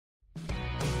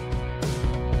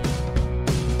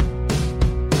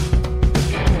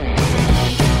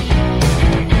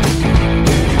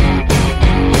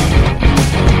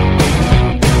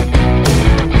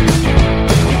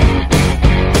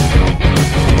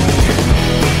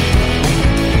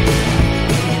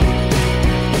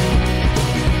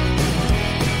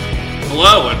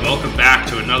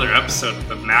episode of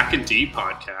the Mac and D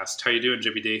podcast. How you doing,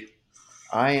 Jimmy D?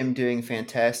 I am doing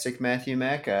fantastic, Matthew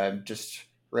Mack. I'm just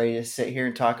ready to sit here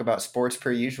and talk about sports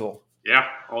per usual. Yeah,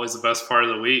 always the best part of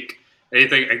the week.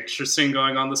 Anything interesting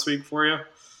going on this week for you?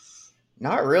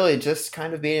 Not really, just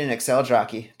kind of being an Excel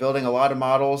jockey, building a lot of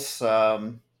models.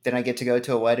 Then I get to go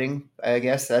to a wedding, I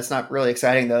guess. That's not really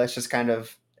exciting, though. That's just kind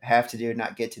of have to do,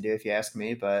 not get to do, if you ask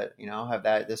me. But, I'll have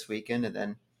that this weekend and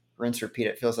then rinse, repeat.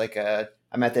 It feels like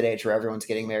I'm at that age where everyone's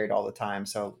getting married all the time.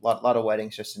 So a lot of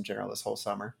weddings just in general this whole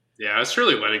summer. Yeah, it's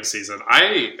really wedding season.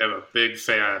 I am a big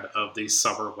fan of the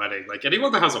summer wedding. Like,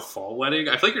 anyone that has a fall wedding,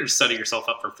 I feel like you're just setting yourself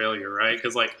up for failure, right?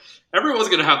 Because, like, everyone's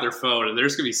going to have their phone, and they're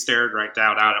just going to be staring right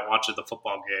down at it watching the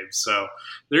football game. So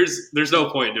there's no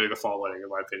point in doing a fall wedding, in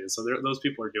my opinion. So those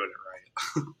people are doing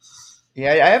it right.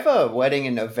 Yeah, I have a wedding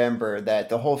in November that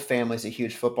the whole family's a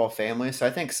huge football family. So I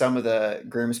think some of the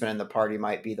groomsmen in the party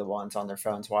might be the ones on their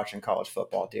phones watching college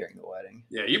football during the wedding.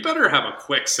 Yeah, you better have a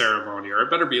quick ceremony, or it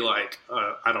better be like,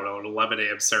 I don't know, an 11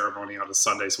 a.m. ceremony on a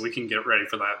Sunday so we can get ready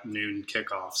for that noon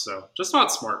kickoff. So just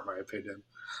not smart, in my opinion.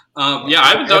 I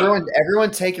haven't done...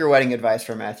 Everyone take your wedding advice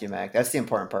from Matthew Mack. That's the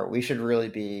important part. We should really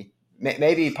be...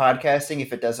 Maybe podcasting,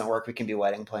 if it doesn't work, we can be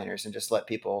wedding planners and just let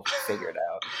people figure it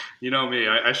out. You know me,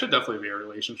 I should definitely be a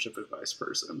relationship advice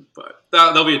person, but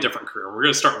that'll be a different career. We're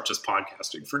going to start with just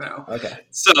podcasting for now. Okay.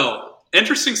 So,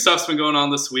 interesting stuff's been going on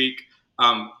this week.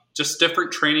 Just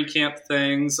different training camp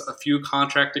things, a few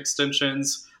contract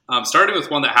extensions. Starting with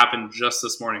one that happened just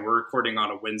this morning. We're recording on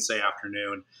a Wednesday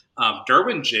afternoon.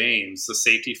 Derwin James, the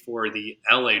safety for the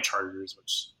LA Chargers,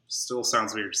 which still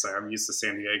sounds weird to say. I'm used to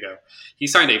San Diego. He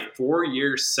signed a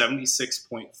 4-year,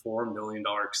 $76.4 million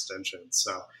extension.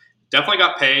 So definitely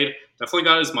got paid, definitely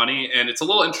got his money. And it's a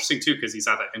little interesting, too, because he's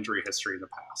had that injury history in the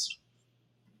past.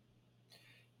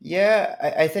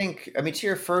 Yeah, I think, to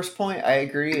your first point, I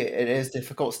agree. It is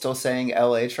difficult still saying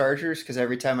LA Chargers because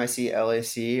every time I see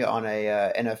LAC on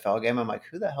a NFL game, I'm like,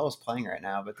 who the hell is playing right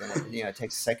now? But then it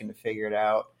takes a second to figure it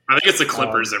out. I think it's the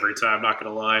Clippers every time, I'm not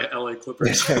going to lie. LA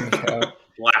Clippers.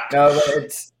 Black. No,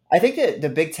 but I think that the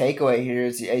big takeaway here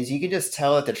is you can just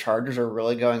tell that the Chargers are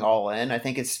really going all in. I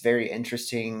think it's very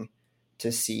interesting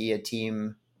to see a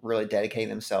team really dedicating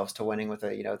themselves to winning with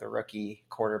the rookie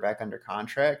quarterback under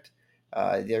contract.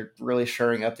 They're really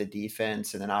shoring up the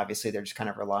defense, and then obviously they're just kind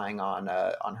of relying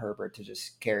on Herbert to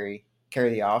just carry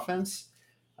the offense.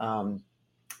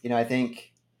 I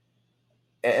think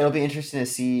it'll be interesting to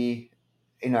see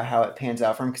how it pans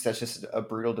out for him because that's just a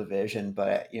brutal division.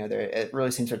 But it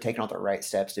really seems they're taking all the right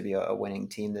steps to be a winning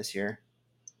team this year.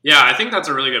 Yeah, I think that's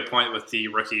a really good point with the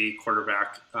rookie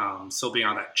quarterback still being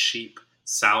on that cheap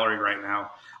salary right now.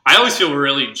 I always feel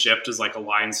really gypped as like a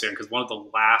Lions fan because one of the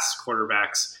last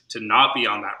quarterbacks to not be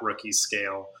on that rookie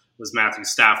scale was Matthew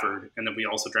Stafford, and then we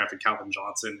also drafted Calvin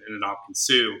Johnson and Ndamukong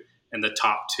Suh in the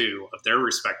top two of their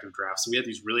respective drafts. So we had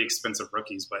these really expensive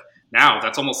rookies, but now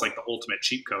that's almost like the ultimate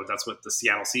cheat code. That's what the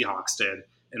Seattle Seahawks did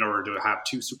in order to have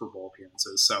 2 Super Bowl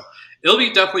appearances. So it'll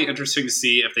be definitely interesting to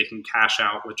see if they can cash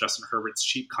out with Justin Herbert's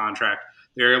cheap contract.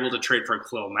 They're able to trade for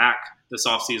Khalil Mack this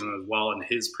offseason as well in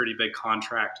his pretty big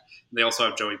contract. They also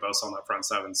have Joey Bosa on that front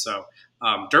seven. So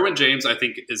Derwin James, I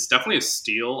think, is definitely a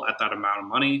steal at that amount of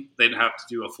money. They didn't have to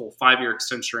do a full 5-year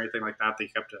extension or anything like that. They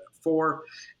kept it at 4.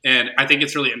 And I think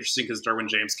it's really interesting because Derwin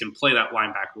James can play that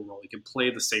linebacker role. He can play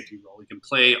the safety role. He can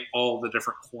play all the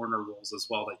different corner roles as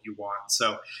well that you want.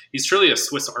 So he's truly a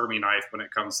Swiss Army knife when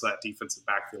it comes to that defensive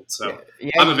backfield. So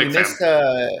I'm a big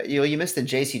fan. You missed the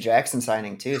J.C. Jackson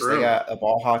signing too. True. So they got a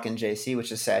ball hawk in J.C.,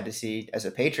 which is sad to see as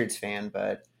a Patriots fan.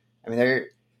 But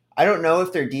I don't know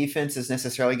if their defense is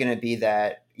necessarily going to be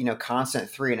that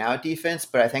constant 3-and-out defense,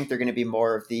 but I think they're going to be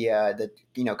more of the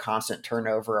constant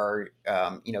turnover or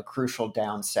crucial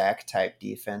down sack type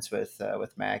defense with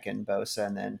Mack and Bosa,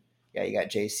 and then you got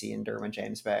JC and Derwin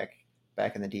James back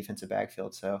in the defensive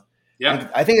backfield. So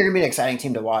yeah, I think they're going to be an exciting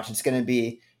team to watch. It's going to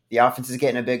be the offense is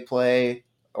getting a big play,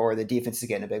 or the defense is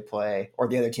getting a big play, or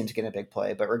the other team's getting a big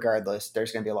play. But regardless,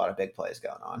 there's going to be a lot of big plays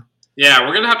going on. Yeah,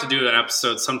 we're going to have to do an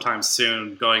episode sometime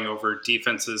soon going over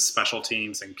defenses, special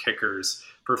teams, and kickers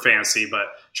for fantasy. But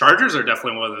Chargers are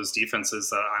definitely one of those defenses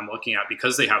that I'm looking at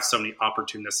because they have so many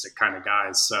opportunistic kind of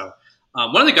guys. So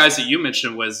one of the guys that you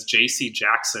mentioned was J.C.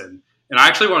 Jackson. And I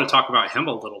actually want to talk about him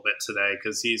a little bit today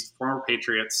because he's a former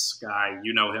Patriots guy.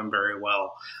 You know him very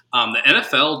well. The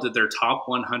NFL did their top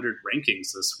 100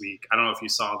 rankings this week. I don't know if you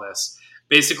saw this.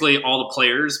 Basically, all the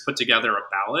players put together a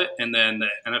ballot, and then the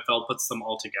NFL puts them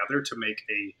all together to make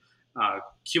a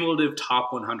cumulative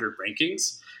top 100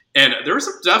 rankings. And there were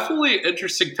some definitely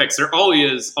interesting picks. There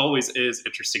always is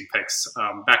interesting picks.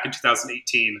 Back in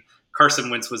 2018, Carson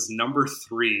Wentz was number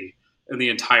 3 in the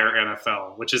entire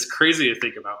NFL, which is crazy to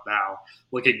think about now,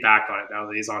 looking back on it now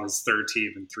that he's on his third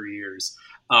team in 3 years.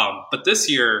 But this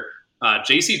year,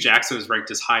 J.C. Jackson was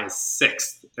ranked as high as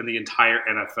 6th in the entire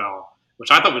NFL, which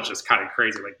I thought was just kind of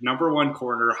crazy. Like number 1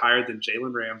 corner, higher than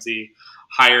Jalen Ramsey,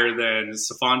 higher than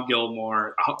Stephon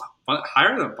Gilmore,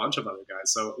 higher than a bunch of other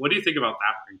guys. So what do you think about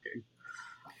that ranking?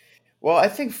 Well, I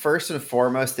think first and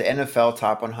foremost, the NFL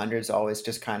top 100 is always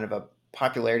just kind of a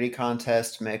popularity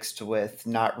contest mixed with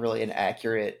not really an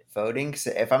accurate voting.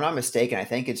 So if I'm not mistaken, I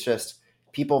think it's just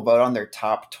people vote on their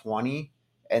top 20,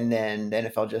 and then the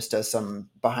NFL just does some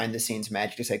behind the scenes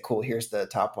magic to say, cool, here's the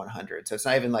top 100. So it's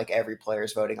not even like every player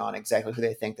is voting on exactly who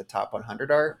they think the top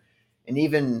 100 are. And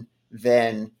even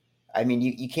then, I mean,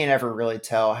 you can't ever really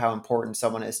tell how important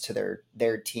someone is to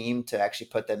their team to actually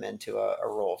put them into a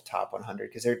role of top 100,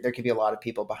 because there could be a lot of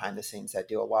people behind the scenes that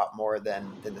do a lot more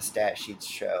than the stat sheets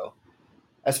show.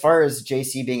 As far as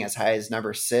JC being as high as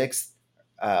number 6,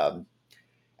 I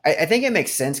think it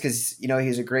makes sense because,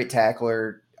 he's a great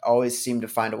tackler, always seemed to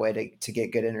find a way to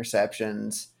get good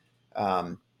interceptions.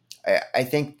 I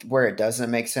think where it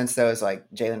doesn't make sense, though, is like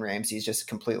Jalen Ramsey's just a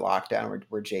complete lockdown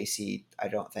where JC, I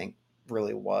don't think,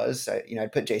 really was.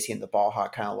 I'd put JC in the ball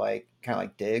hawk, kind of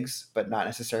like Diggs, but not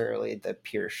necessarily the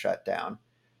pure shutdown.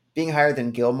 Being higher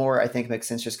than Gilmore, I think makes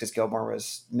sense just because Gilmore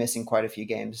was missing quite a few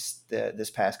games this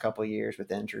past couple of years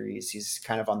with injuries. He's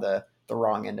kind of on the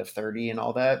wrong end of 30 and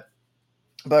all that.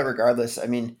 But regardless, I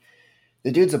mean,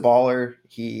 the dude's a baller.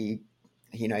 He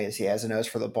has a nose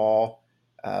for the ball.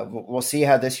 We'll see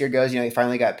how this year goes. He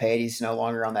finally got paid. He's no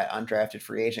longer on that undrafted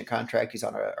free agent contract. He's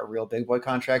on a real big boy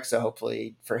contract. So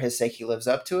hopefully, for his sake, he lives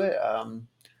up to it.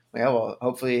 Well,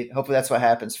 hopefully that's what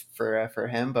happens for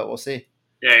him. But we'll see.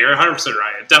 Yeah, you're 100%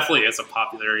 right. It definitely is a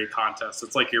popularity contest.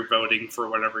 It's like you're voting for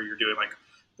whatever you're doing, like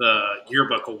the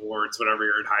yearbook awards, whenever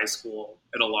you're in high school,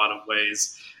 in a lot of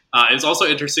ways. It was also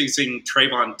interesting seeing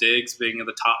Trayvon Diggs being in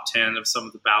the top 10 of some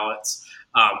of the ballots.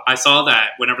 I saw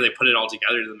that whenever they put it all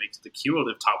together to make the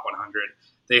cumulative top 100,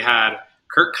 they had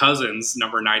Kirk Cousins,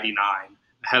 number 99,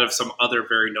 ahead of some other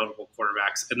very notable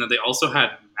quarterbacks. And then they also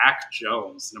had Mac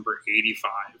Jones, number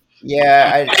 85.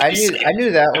 Yeah, I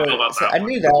knew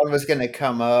that one was going to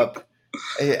come up.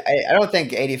 I don't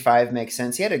think 85 makes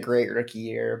sense. He had a great rookie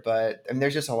year, but I mean,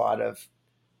 there's just a lot of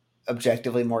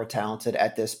objectively more talented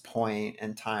at this point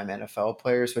in time NFL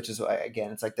players, which is why,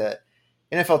 again, it's like the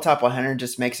NFL top 100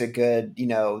 just makes a good,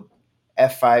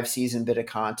 F5 season bit of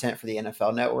content for the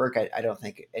NFL network. I don't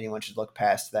think anyone should look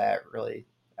past that really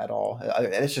at all.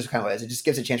 It's just kind of what it is. It just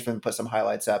gives a chance for them to put some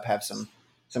highlights up, have some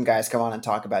guys come on and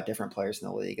talk about different players in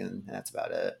the league, and that's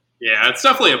about it. Yeah, it's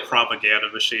definitely a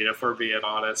propaganda machine, if we're being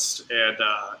honest. And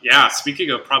speaking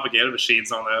of propaganda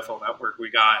machines on the NFL Network, we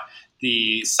got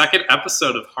the second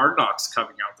episode of Hard Knocks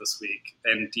coming out this week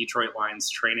in Detroit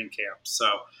Lions training camp. So,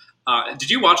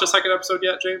 did you watch the second episode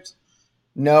yet, James?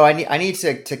 No, I need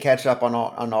to catch up on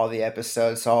all the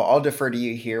episodes. So I'll defer to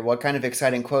you here. What kind of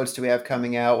exciting quotes do we have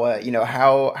coming out? What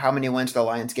how many wins are the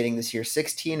Lions getting this year?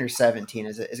 16 or 17?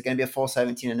 Is it going to be a full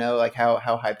 17-0? Like how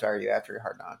hyped are you after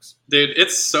Hard Knocks? Dude,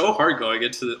 it's so hard going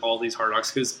into all these Hard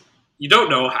Knocks because you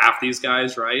don't know half these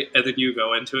guys, right? And then you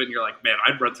go into it and you're like, man,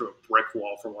 I'd run through a brick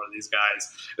wall for one of these guys.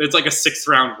 And it's like a 6th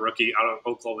round rookie out of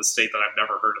Oklahoma State that I've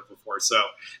never heard of before. So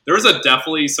there was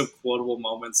definitely some quotable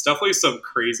moments, definitely some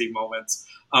crazy moments.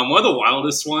 One of the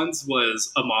wildest ones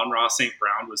was Amon-Ra St.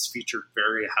 Brown was featured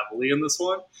very heavily in this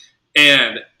one.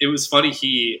 And it was funny,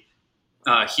 he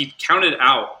counted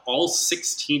out all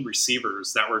 16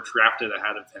 receivers that were drafted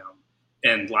ahead of him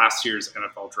in last year's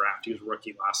NFL draft. He was a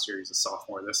rookie last year. He's a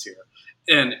sophomore this year.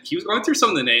 And he was going through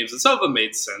some of the names, and some of them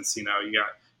made sense. You got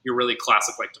your really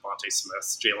classic like Devontae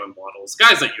Smith, Jalen Waddles,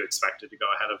 guys that you expected to go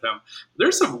ahead of him.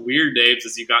 There's some weird names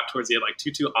as you got towards the end, like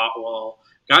Tutu Atwell,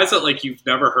 guys that like you've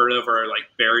never heard of or like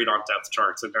buried on depth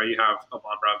charts. And now you have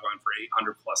Amon-Ra going for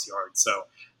 800 plus yards. So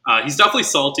he's definitely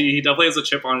salty. He definitely has a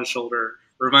chip on his shoulder.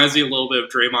 Reminds me a little bit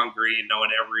of Draymond Green, knowing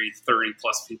every 30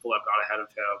 plus people have got ahead of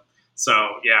him. So,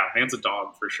 yeah, man's a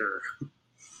dog for sure.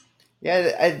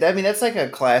 Yeah, I mean, that's like a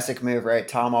classic move, right?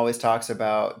 Tom always talks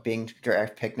about being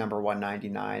draft pick number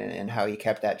 199 and how he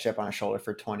kept that chip on his shoulder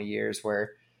for 20 years,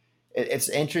 where it's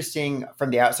interesting from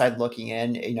the outside looking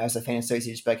in, as a fan, so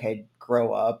easy to just be like, hey,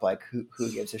 grow up. Like, who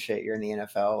gives a shit? You're in the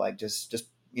NFL. Like, just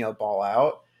ball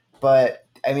out. But,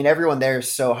 I mean, everyone there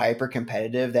is so hyper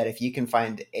competitive that if you can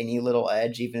find any little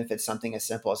edge, even if it's something as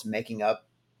simple as making up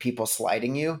people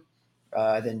sliding you,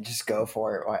 then just go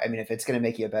for it. I mean, if it's going to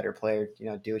make you a better player,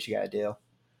 do what you got to do.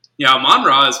 Yeah,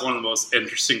 Amon-Ra is one of the most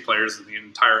interesting players in the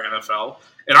entire NFL.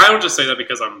 And I don't just say that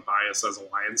because I'm biased as a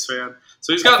Lions fan.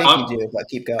 So he's got. I think you do, but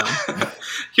keep going.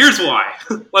 Here's why.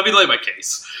 Let me lay my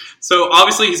case. So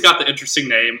obviously he's got the interesting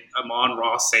name,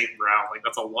 Amon-Ra St. Brown. Like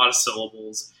that's a lot of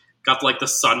syllables. Got like the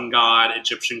sun god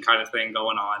Egyptian kind of thing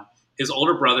going on. His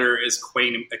older brother is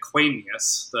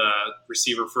Aquanius, the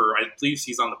receiver for, I believe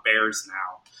he's on the Bears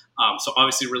now. So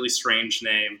obviously really strange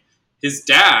name. His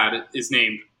dad is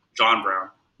named John Brown.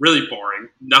 Really boring.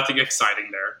 Nothing exciting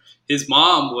there. His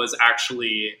mom was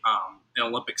actually an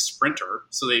Olympic sprinter,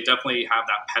 so they definitely have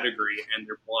that pedigree in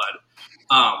their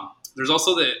blood. There's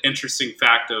also the interesting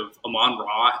fact of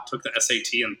Amon-Ra took the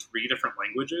SAT in 3 different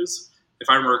languages. If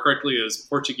I remember correctly, it was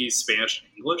Portuguese, Spanish, and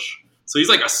English. So he's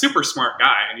like a super smart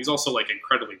guy, and he's also like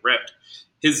incredibly ripped.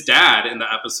 His dad in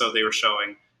the episode they were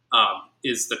showing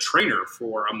is the trainer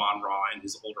for Amon-Ra and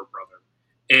his older brother.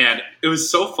 And it was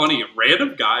so funny.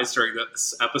 Random guys during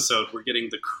this episode were getting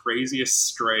the craziest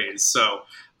strays. So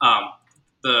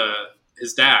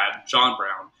his dad, John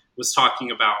Brown, was talking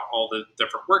about all the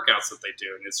different workouts that they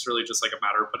do. And it's really just like a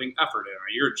matter of putting effort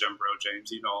in. You're a gym bro,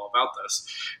 James. You know all about this.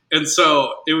 And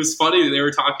so it was funny. They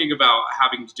were talking about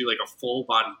having to do like a full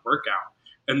body workout.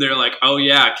 And they're like, oh,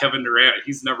 yeah, Kevin Durant,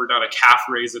 he's never done a calf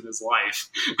raise in his life.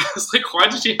 I was like,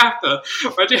 why'd you have to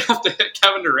hit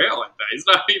Kevin Durant like that? He's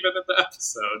not even in the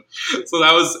episode. So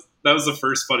that was the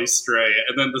first funny stray.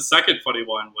 And then the second funny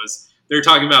one was they were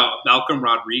talking about Malcolm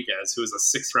Rodriguez, who was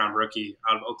a 6th-round rookie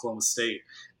out of Oklahoma State.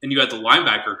 And you had the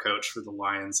linebacker coach for the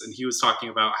Lions, and he was talking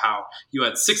about how you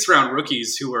had 6th-round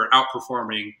rookies who were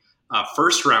outperforming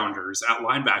first-rounders at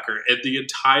linebacker, and the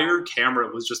entire camera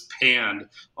was just panned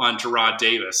on Jarrad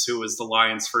Davis, who was the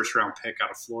Lions' first-round pick out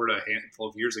of Florida a handful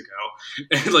of years ago.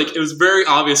 And like it was very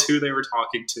obvious who they were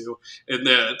talking to, and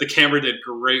the camera did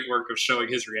great work of showing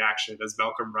his reaction as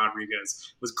Malcolm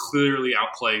Rodriguez was clearly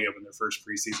outplaying him in their first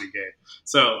preseason game.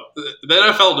 So the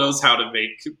NFL knows how to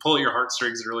pull at your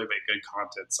heartstrings and really make good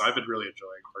content. So I've been really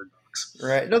enjoying Hard Knocks.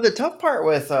 Right. No, the tough part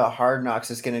with Hard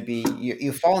Knocks is going to be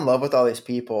you fall in love with all these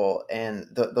people, and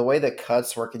the way that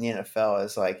cuts work in the NFL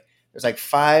is like there's like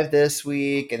 5 this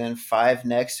week and then 5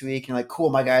 next week, and you're like, cool,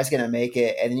 my guy's going to make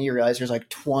it, and then you realize there's like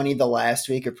 20 the last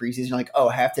week of preseason. You're like, oh,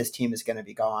 half this team is going to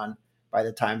be gone by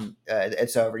the time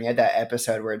it's over. And you had that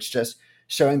episode where it's just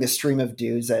showing the stream of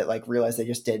dudes that like realize they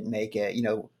just didn't make it,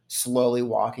 slowly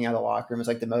walking out of the locker room. It's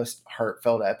like the most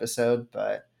heartfelt episode,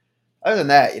 but other than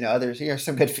that, there's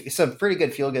some pretty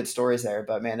good feel good stories there.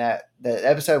 But man, the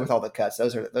episode with all the cuts,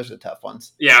 those are the tough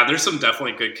ones. Yeah, there's some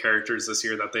definitely good characters this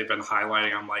year that they've been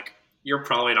highlighting. I'm like, you're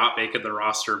probably not making the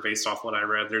roster based off what I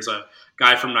read. There's a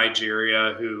guy from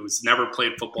Nigeria who's never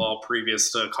played football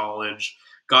previous to college,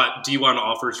 got D1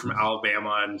 offers from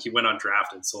Alabama, and he went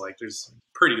undrafted. So like, there's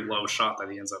pretty low shot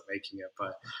that he ends up making it.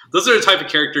 But those are the type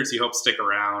of characters you hope stick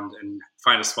around and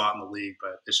find a spot in the league,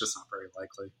 but it's just not very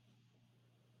likely.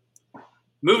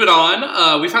 Moving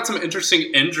on, we've had some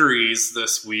interesting injuries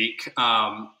this week.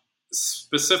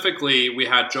 Specifically, we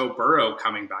had Joe Burrow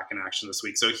coming back in action this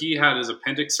week. So he had his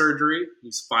appendix surgery.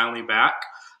 He's finally back.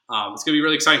 It's going to be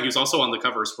really exciting. He was also on the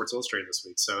cover of Sports Illustrated this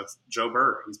week. So it's Joe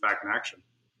Burrow. He's back in action.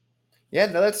 Yeah,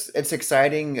 no, it's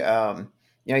exciting.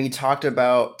 You talked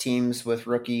about teams with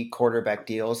rookie quarterback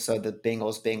deals. So the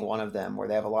Bengals being one of them, where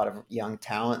they have a lot of young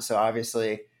talent. So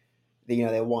obviously,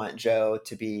 they want Joe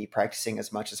to be practicing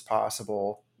as much as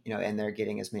possible, and they're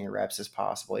getting as many reps as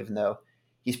possible, even though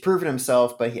he's proven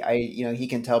himself, but he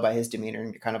can tell by his demeanor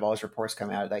and kind of all his reports come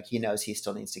out, like he knows he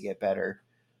still needs to get better.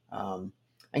 I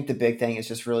think the big thing is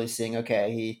just really seeing,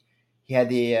 okay, he had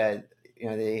the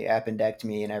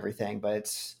appendectomy and everything, but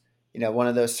it's, one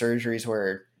of those surgeries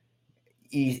where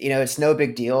it's no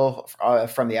big deal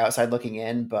from the outside looking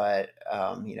in, but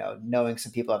knowing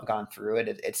some people have gone through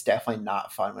it, it's definitely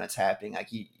not fun when it's happening. Like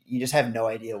you just have no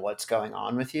idea what's going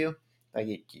on with you. Like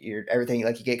you're everything,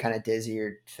 like you get kind of dizzy.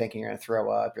 You're thinking you're going to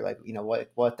throw up. You're like,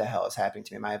 what the hell is happening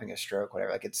to me? Am I having a stroke?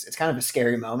 Whatever. Like it's kind of a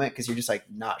scary moment because you're just like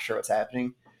not sure what's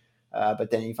happening. But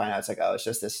then you find out it's like, oh, it's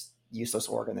just this useless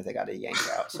organ that they got to yank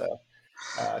out. So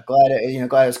glad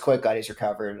it was quick. Glad he's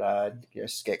recovered.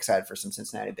 Just get excited for some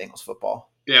Cincinnati Bengals football.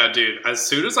 Yeah, dude, as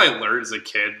soon as I learned as a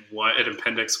kid what an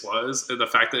appendix was and the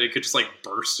fact that it could just like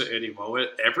burst at any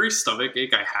moment, every stomach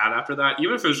ache I had after that,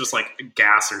 even if it was just like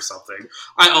gas or something,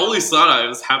 I always thought I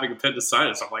was having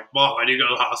appendicitis. I'm like, Mom, I need to go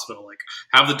to the hospital, like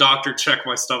have the doctor check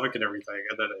my stomach and everything.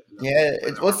 And then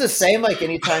it's the same like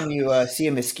anytime you see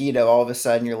a mosquito, all of a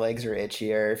sudden your legs are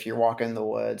itchy, or if you're walking in the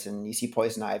woods and you see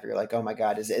poison ivy, you're like, oh my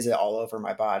God, is it all over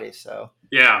my body? So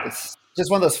yeah, it's just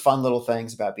one of those fun little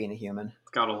things about being a human.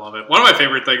 Gotta love it. One of my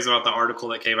favorite things about the article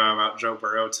that came out about Joe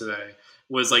Burrow today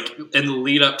was like in the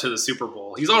lead up to the Super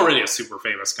Bowl. He's already a super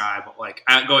famous guy, but like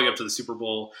going up to the Super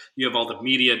Bowl, you have all the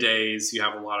media days, you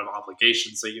have a lot of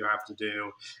obligations that you have to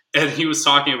do. And he was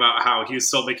talking about how he was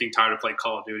still making time to play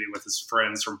Call of Duty with his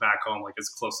friends from back home, like his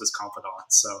closest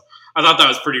confidants. So I thought that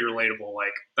was pretty relatable.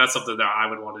 Like that's something that I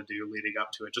would want to do leading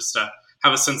up to it, just to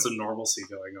have a sense of normalcy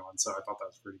going on. So I thought that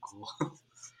was pretty cool.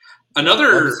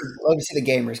 Another, love to see the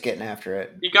gamers getting after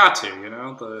it. You got to,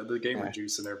 the gamer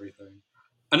juice and everything.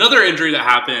 Another injury that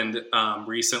happened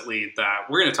recently that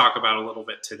we're going to talk about a little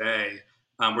bit today.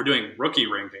 We're doing rookie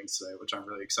rankings today, which I'm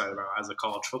really excited about as a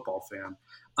college football fan.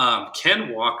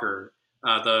 Ken Walker,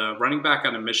 the running back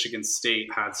out of Michigan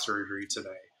State, had surgery today.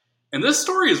 And this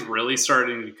story is really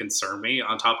starting to concern me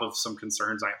on top of some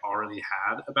concerns I already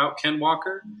had about Ken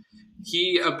Walker.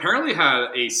 He apparently had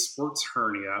a sports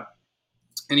hernia,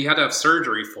 and he had to have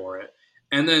surgery for it.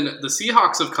 And then the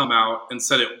Seahawks have come out and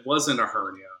said it wasn't a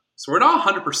hernia. So we're not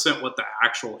 100% what the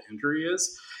actual injury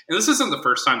is. And this isn't the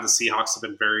first time the Seahawks have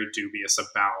been very dubious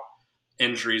about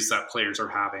injuries that players are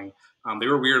having. They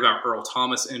were weird about Earl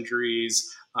Thomas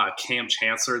injuries. Cam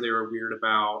Chancellor, they were weird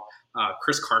about.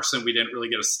 Chris Carson, we didn't really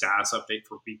get a status update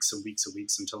for weeks and weeks and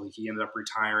weeks until he ended up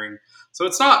retiring. So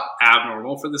it's not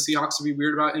abnormal for the Seahawks to be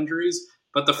weird about injuries.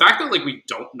 But the fact that we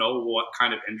don't know what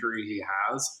kind of injury he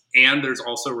has, and there's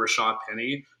also Rashad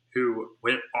Penny, who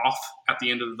went off at the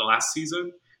end of the last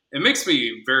season, it makes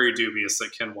me very dubious that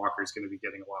Ken Walker is going to be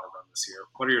getting a lot of run this year.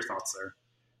 What are your thoughts there?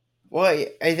 Well,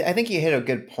 I think you hit a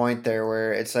good point there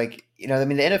where it's the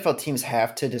NFL teams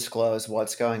have to disclose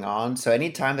what's going on. So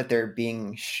anytime that they're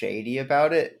being shady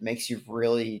about it makes you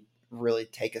really, really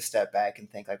take a step back and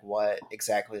think what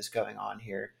exactly is going on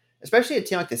here. Especially a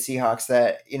team like the Seahawks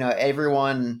that,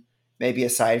 everyone, maybe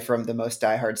aside from the most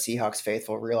diehard Seahawks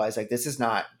faithful, realize this is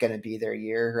not going to be their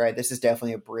year, right? This is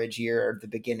definitely a bridge year or the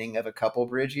beginning of a couple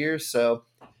bridge years. So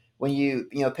when you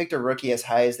picked a rookie as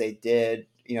high as they did,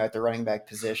 at the running back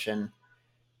position,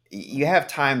 you have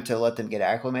time to let them get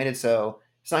acclimated. So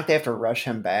it's not like they have to rush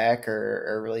him back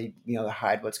or really,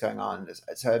 hide what's going on.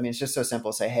 So, it's just so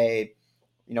simple to say, hey,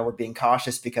 we're being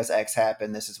cautious because X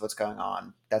happened. This is what's going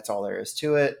on. That's all there is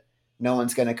to it. No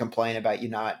one's going to complain about you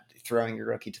not throwing your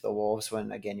rookie to the wolves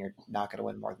when, again, you're not going to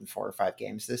win more than 4 or 5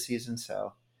 games this season.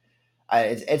 So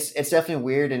it's definitely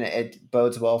weird, and it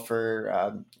bodes well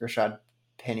for Rashad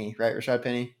Penny, right? Rashad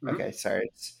Penny? Mm-hmm. Okay, sorry.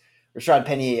 It's Rashad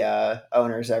Penny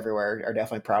owners everywhere are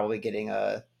definitely probably getting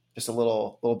just a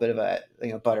little bit of a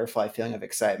butterfly feeling of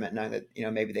excitement, knowing that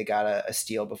maybe they got a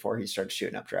steal before he started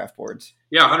shooting up draft boards.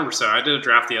 Yeah, 100%. I did a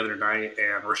draft the other night,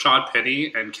 and Rashad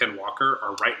Penny and Ken Walker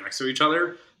are right next to each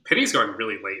other. Penny's going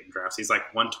really late in drafts. He's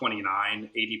 129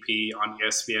 ADP on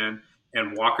ESPN,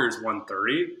 and Walker's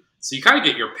 130. So you kind of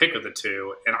get your pick of the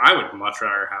two, and I would much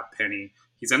rather have Penny.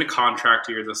 He's in a contract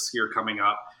year this year coming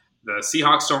up. The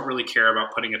Seahawks don't really care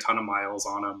about putting a ton of miles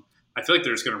on him. I feel like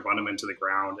they're just going to run him into the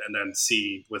ground and then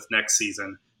see with next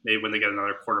season, maybe when they get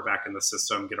another quarterback in the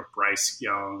system, get a Bryce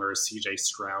Young or a CJ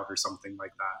Stroud or something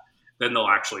like that. Then they'll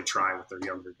actually try with their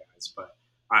younger guys. But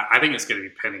I think it's going to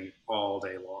be Penny all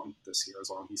day long this year as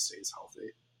long as he stays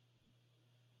healthy.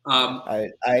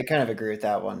 I kind of agree with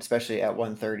that one, especially at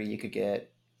 130, you could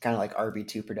get kind of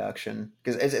RB2 production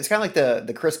because it's kind of like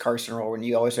the Chris Carson role when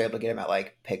you always were able to get him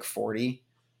at pick 40,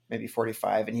 maybe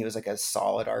 45, and he was a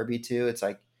solid RB2. It's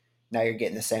now you're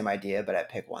getting the same idea, but at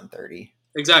pick 130.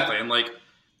 Exactly. And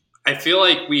I feel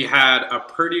like we had a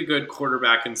pretty good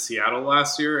quarterback in Seattle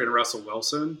last year in Russell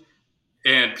Wilson,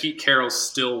 and Pete Carroll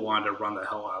still wanted to run the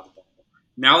hell out of the ball.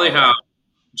 Now they have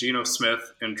Geno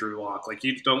Smith and Drew Lock.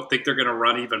 You don't think they're going to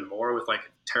run even more with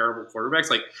terrible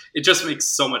quarterbacks? It just makes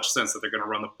so much sense that they're going to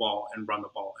run the ball and run the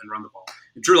ball and run the ball.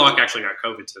 And Drew Lock actually got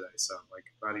COVID today, so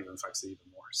that even affects it even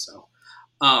more. So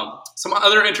some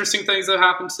other interesting things that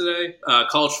happened today.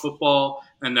 College football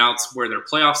announced where their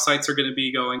playoff sites are going to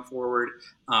be going forward.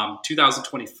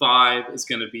 2025 is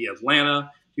going to be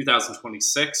Atlanta.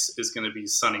 2026 is going to be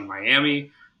sunny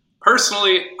Miami.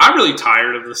 Personally, I'm really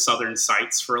tired of the southern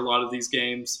sites for a lot of these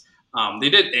games. They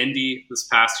did Indy this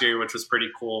past year, which was pretty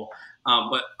cool.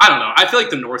 But I don't know. I feel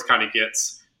like the North kind of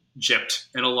gets gypped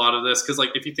in a lot of this because,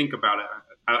 if you think about it,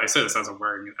 I say this as I'm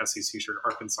wearing an SEC shirt,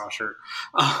 Arkansas shirt.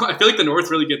 I feel like the North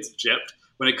really gets gypped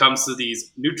when it comes to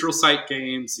these neutral site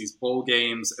games, these bowl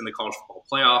games, and the college football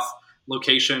playoff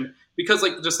location. Because,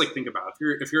 think about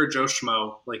it. If you're a Joe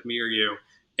Schmo like me or you,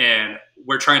 and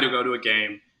we're trying to go to a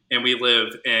game, and we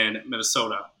live in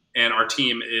Minnesota, and our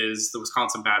team is the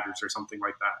Wisconsin Badgers or something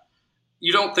like that.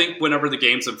 You don't think whenever the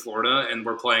game's in Florida and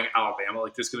we're playing Alabama,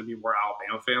 there's going to be more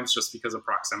Alabama fans just because of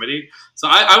proximity. So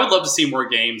I would love to see more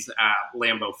games at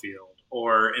Lambeau Field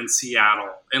or in Seattle.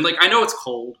 And I know it's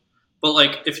cold, But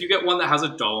like, if you get one that has a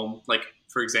dome, like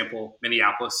for example,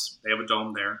 Minneapolis, they have a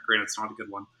dome there. Granted, it's not a good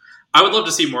one. I would love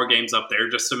to see more games up there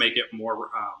just to make it more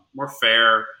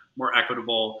fair, more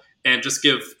equitable, and just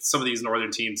give some of these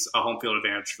northern teams a home field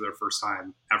advantage for their first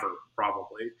time ever,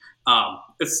 probably.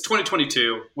 It's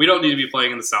 2022. We don't need to be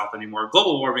playing in the South anymore.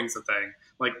 Global warming's a thing.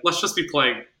 Like, let's just be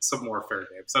playing some more fair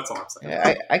games. That's all I'm saying.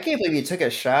 Yeah, I can't believe you took a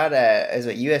shot at is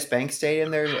it US Bank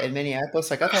Stadium there in Minneapolis.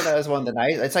 Like I thought that was one of the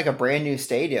nice. It's like a brand new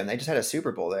stadium. They just had a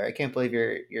Super Bowl there. I can't believe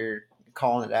you're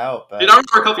calling it out. But Dude, I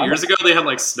remember a couple years ago they had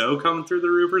like snow coming through the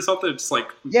roof or something. It's like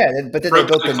but then they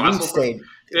built the new stadium.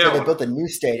 Yeah, they built the new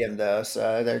stadium though,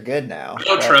 so they're good now. I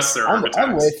don't trust their architects.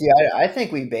 I'm with you. I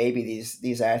think we baby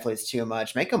these athletes too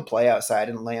much. Make them play outside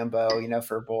in Lambeau,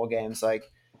 for bowl games. Like,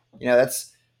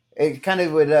 that's it. Kind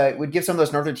of would give some of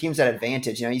those northern teams that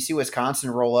advantage. You see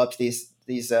Wisconsin roll up to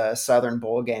these southern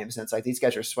bowl games, and it's like these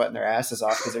guys are sweating their asses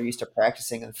off because they're used to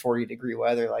practicing in 40-degree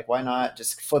weather. Like, why not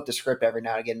just flip the script every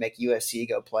now and again, make USC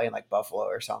go play in like Buffalo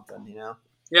or something?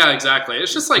 Yeah, exactly.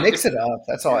 It's just like mix it up.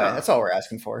 That's all. Yeah. That's all we're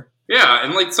asking for. Yeah,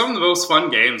 and like some of the most fun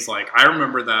games. Like I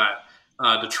remember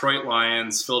that Detroit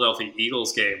Lions Philadelphia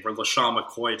Eagles game where LaShawn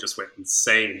McCoy just went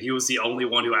insane. He was the only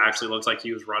one who actually looked like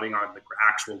he was running on the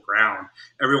actual ground.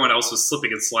 Everyone else was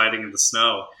slipping and sliding in the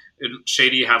snow. And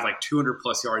Shady had like 200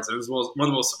 plus yards. It was one of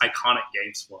the most iconic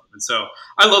games for him. And so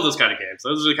I love those kind of games.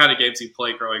 Those are the kind of games you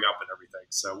play growing up and everything.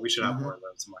 So we should have more of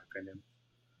those, in my opinion.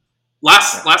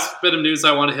 Last bit of news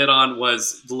I want to hit on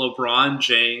was the LeBron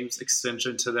James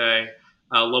extension today.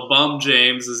 LeBum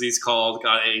James, as he's called,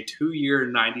 got a 2-year,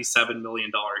 $97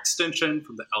 million extension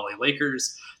from the LA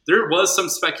Lakers. There was some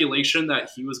speculation that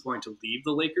he was going to leave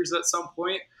the Lakers at some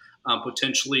point,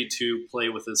 potentially to play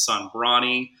with his son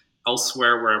Bronny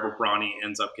elsewhere, wherever Bronny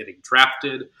ends up getting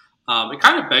drafted. It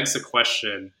kind of begs the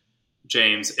question,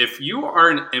 James, if you are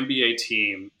an NBA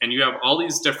team and you have all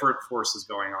these different forces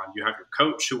going on, you have your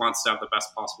coach who wants to have the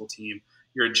best possible team,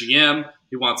 you're a GM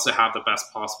who wants to have the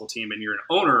best possible team, and you're an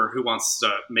owner who wants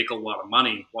to make a lot of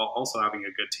money while also having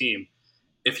a good team.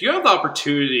 If you have the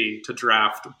opportunity to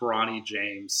draft Bronny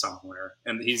James somewhere,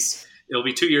 and it'll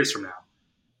be 2 years from now,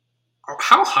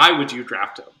 how high would you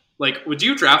draft him? Like, would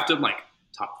you draft him like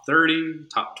top 30,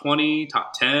 top 20,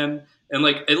 top 10? And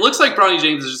like, it looks like Bronny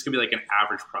James is just gonna be like an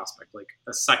average prospect, like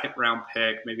a second round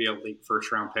pick, maybe a late first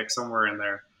round pick, somewhere in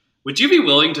there. Would you be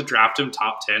willing to draft him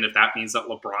top 10 if that means that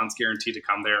LeBron's guaranteed to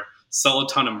come there, sell a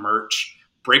ton of merch,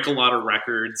 break a lot of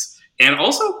records, and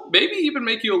also maybe even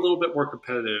make you a little bit more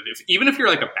competitive? Even if you're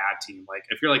like a bad team, like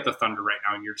if you're like the Thunder right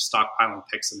now and you're stockpiling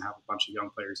picks and have a bunch of young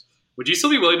players, would you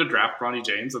still be willing to draft Bronny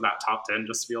James in that top 10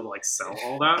 just to be able to like sell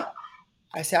all that?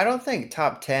 I don't think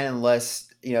top 10 unless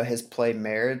his play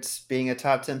merits being a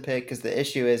top 10 pick, because the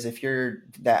issue is if you're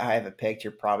that high of a pick,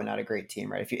 you're probably not a great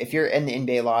team, right? If you're in the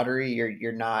NBA lottery,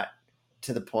 you're not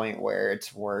to the point where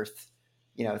it's worth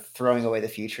throwing away the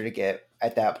future to get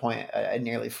at that point a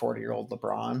nearly 40-year-old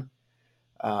LeBron.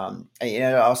 And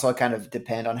it also kind of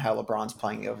depend on how LeBron's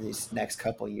playing over these next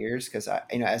couple of years, because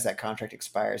as that contract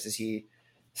expires, is he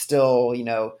still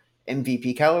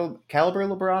MVP caliber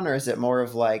LeBron, or is it more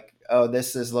of like, oh,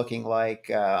 this is looking like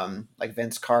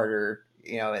Vince Carter,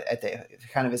 at the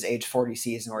kind of his age 40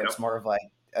 season, where it's more of like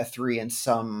a 3 and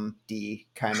some D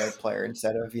kind of player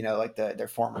instead of like their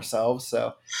former selves.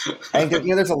 So I think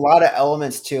there's a lot of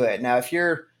elements to it. Now, if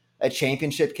you're a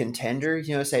championship contender,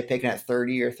 say picking at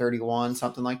 30 or 31,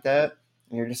 something like that,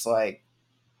 and you're just like,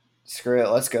 screw it,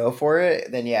 let's go for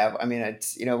it, then yeah, I mean,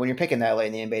 it's when you're picking that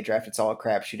late in the NBA draft, it's all a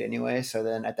crapshoot anyway. So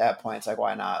then at that point, it's like,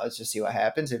 why not? Let's just see what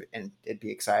happens, and it'd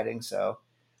be exciting. So,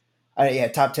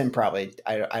 top 10 probably.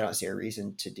 I don't see a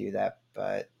reason to do that,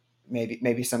 but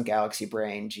maybe some Galaxy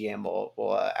Brain GM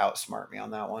will outsmart me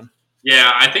on that one.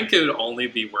 Yeah, I think it would only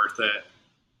be worth it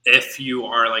if you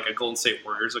are like a Golden State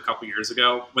Warriors a couple years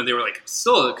ago when they were like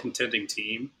still a contending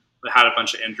team but had a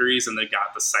bunch of injuries and they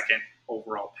got the second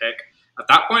overall pick. At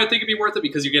that point, I think it'd be worth it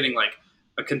because you're getting like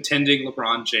a contending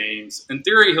LeBron James. In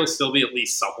theory, he'll still be at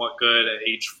least somewhat good at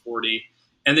age 40.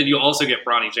 And then you also get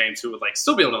Bronny James, who would like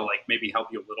still be able to like maybe help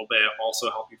you a little bit, also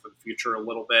help you for the future a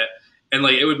little bit. And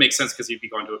like it would make sense because he'd be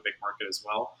going to a big market as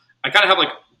well. I kind of have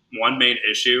like one main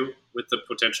issue with the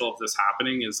potential of this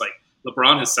happening is like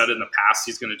LeBron has said in the past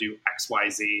he's going to do X, Y,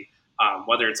 Z,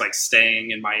 whether it's like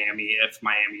staying in Miami if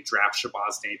Miami drafts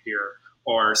Shabazz Napier,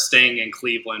 or staying in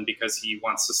Cleveland because he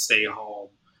wants to stay home,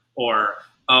 or,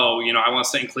 I want to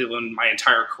stay in Cleveland my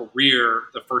entire career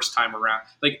the first time around.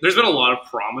 Like, there's been a lot of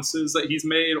promises that he's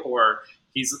made, or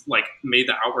he's, like, made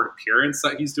the outward appearance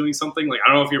that he's doing something. Like, I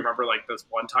don't know if you remember, like, this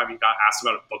one time he got asked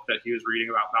about a book that he was reading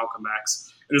about Malcolm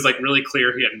X, it was like really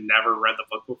clear he had never read the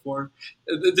book before.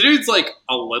 The dude's like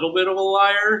a little bit of a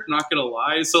liar, not gonna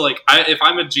lie. So like, if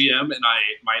I'm a GM and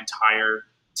my entire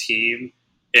team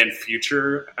and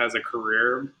future as a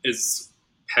career is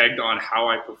pegged on how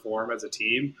I perform as a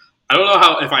team, I don't know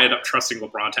how if I end up trusting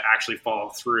LeBron to actually follow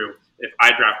through if I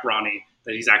draft Bronny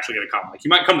that he's actually going to come. Like, he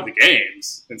might come to the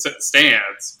games and sit in the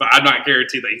stands, but I'm not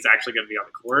guaranteed that he's actually going to be on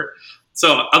the court.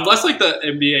 So unless like the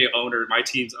NBA owner, my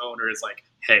team's owner, is like,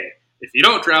 hey, if you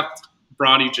don't draft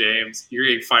Bronny James, you're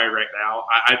getting fired right now,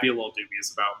 I'd be a little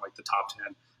dubious about like the top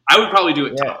 10. I would probably do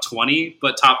it top 20,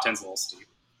 but top 10's a little steep.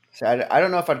 So I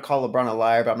don't know if I'd call LeBron a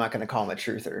liar, but I'm not going to call him a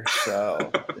truther.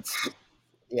 So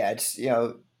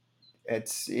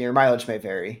it's your mileage may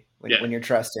vary when you're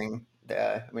trusting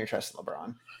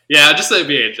LeBron. Yeah, just the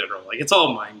NBA in general. Like, it's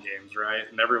all mind games, right?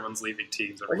 And everyone's leaving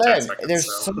teams every 10 seconds.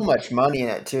 There's so much money in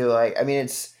it too. Like, I mean,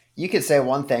 you could say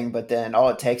one thing, but then all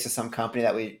it takes is some company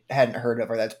that we hadn't heard of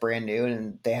or that's brand new,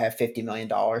 and they have $50 million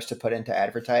to put into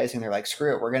advertising. They're like,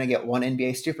 screw it, we're going to get one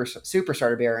NBA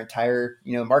superstar to be our entire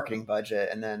marketing budget,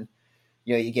 and then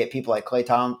you get people like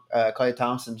Klay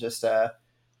Thompson just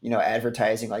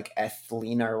advertising like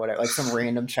Ethelina or whatever, like some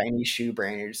random Chinese shoe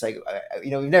brand. You're just like,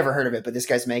 we've never heard of it, but this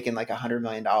guy's making like $100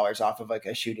 million off of like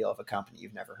a shoe deal of a company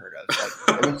you've never heard of.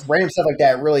 Like, random stuff like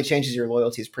that really changes your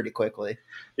loyalties pretty quickly.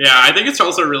 Yeah, I think it's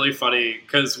also really funny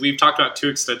because we've talked about 2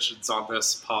 extensions on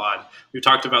this pod. We've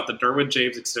talked about the Derwin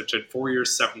James extension, 4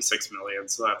 years, $76 million.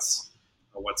 So that's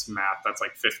what's math? That's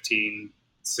like 15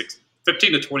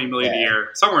 to 20 million a year,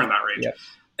 somewhere in that range. Yeah.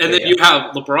 And then you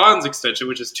have LeBron's extension,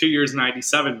 which is 2 years,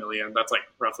 $97 million. That's like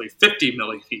roughly $50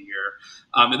 million a year.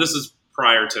 And this is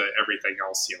prior to everything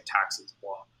else, taxes,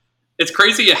 blah. It's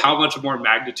crazy how much more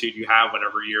magnitude you have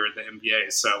whenever you're in the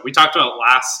NBA. So we talked about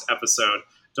last episode,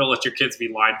 don't let your kids be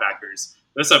linebackers.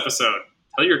 This episode,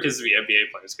 tell your kids to be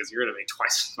NBA players because you're going to make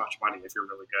twice as much money if you're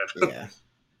really good.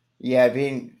 Yeah,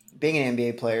 being an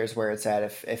NBA player is where it's at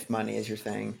if money is your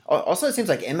thing. Also, it seems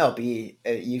like MLB,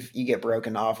 you get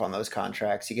broken off on those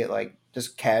contracts. You get like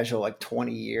just casual like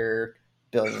 20-year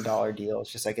billion-dollar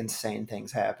deals. Just like insane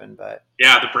things happen. But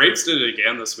yeah, the Braves did it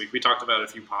again this week. We talked about it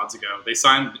a few pods ago. They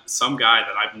signed some guy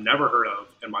that I've never heard of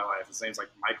in my life. His name's like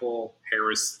Michael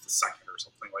Harris II or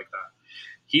something like that.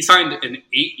 He signed an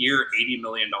 8-year, $80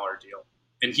 million deal,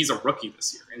 and he's a rookie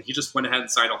this year. And he just went ahead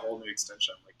and signed a whole new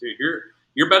extension. Like, dude,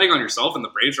 you're betting on yourself, and the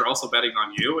Braves are also betting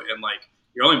on you, and like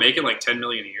you're only making like $10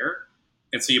 million a year,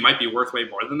 and so you might be worth way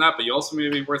more than that, but you also may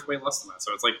be worth way less than that.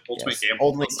 So it's like ultimate gamble.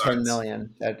 Only $10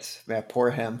 million. That's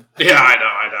poor him. Yeah, I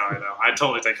know. I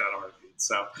totally take that on repeat.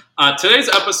 So today's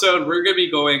episode, we're going to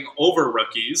be going over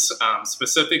rookies,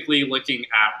 specifically looking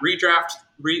at redraft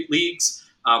leagues,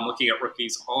 looking at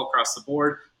rookies all across the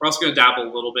board. We're also going to dabble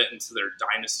a little bit into their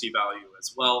dynasty value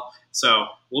as well. So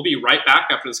we'll be right back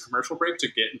after this commercial break to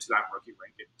get into that rookie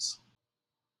rankings.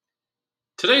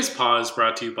 Today's pod is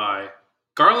brought to you by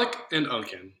Garlic and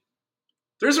Unkin.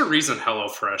 There's a reason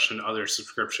HelloFresh and other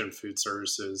subscription food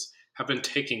services have been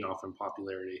taking off in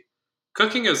popularity.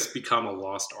 Cooking has become a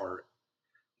lost art.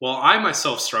 While I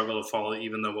myself struggle to follow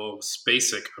even the most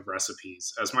basic of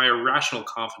recipes, as my irrational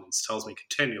confidence tells me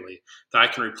continually that I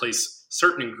can replace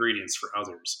certain ingredients for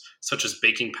others, such as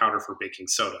baking powder for baking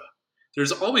soda,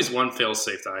 there's always one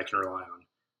failsafe that I can rely on: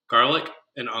 garlic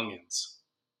and onions.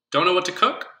 Don't know what to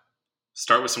cook?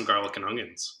 Start with some garlic and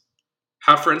onions.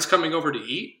 Have friends coming over to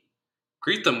eat?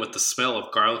 Greet them with the smell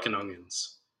of garlic and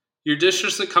onions. Your dish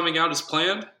isn't coming out as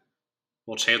planned?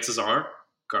 Well, chances are,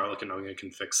 garlic and onion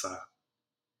can fix that.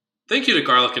 Thank you to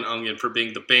Garlic and Onion for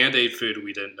being the Band-Aid food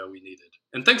we didn't know we needed.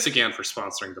 And thanks again for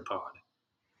sponsoring the pod.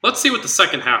 Let's see what the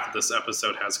second half of this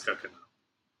episode has cooking up.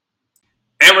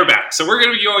 And we're back. So we're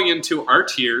going to be going into our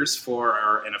tiers for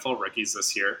our NFL rookies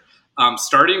this year,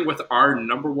 starting with our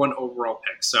number 1 overall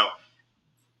pick. So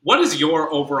what is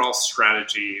your overall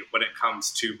strategy when it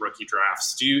comes to rookie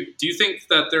drafts? Do you think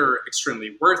that they're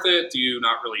extremely worth it? Do you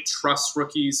not really trust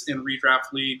rookies in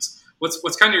redraft leagues?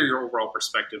 What's kind of your overall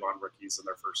perspective on rookies in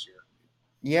their first year?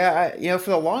 Yeah,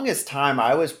 for the longest time,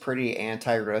 I was pretty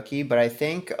anti-rookie, but I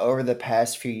think over the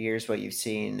past few years, what you've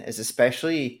seen is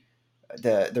especially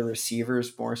the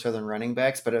receivers more so than running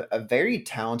backs, but a very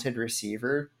talented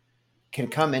receiver can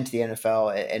come into the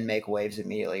NFL and make waves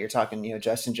immediately. You're talking,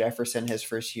 Justin Jefferson his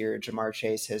first year, Jamar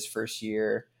Chase his first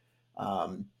year.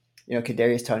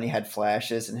 Kadarius Toney had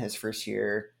flashes in his first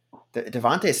year.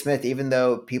 Devontae Smith, even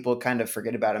though people kind of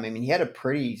forget about him, I mean, he had a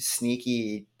pretty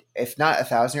sneaky, if not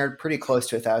 1,000-yard, pretty close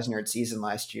to 1,000-yard season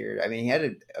last year. I mean, he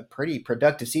had a pretty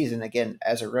productive season, again,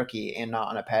 as a rookie and not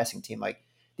on a passing team. Like,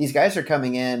 these guys are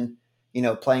coming in,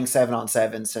 playing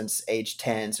 7-on-7 since age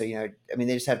 10. So, I mean,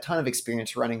 they just have a ton of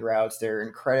experience running routes. They're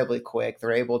incredibly quick.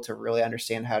 They're able to really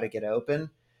understand how to get open.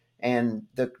 And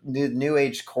the new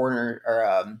age corner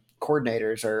or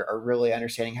coordinators are really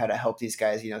understanding how to help these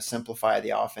guys, simplify the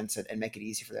offense and make it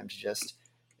easy for them to just,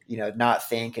 not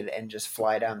think and just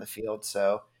fly down the field.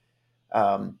 So,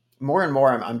 more and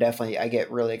more, I'm definitely, I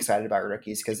get really excited about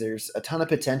rookies because there's a ton of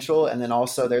potential. And then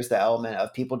also there's the element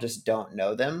of people just don't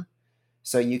know them.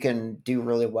 So you can do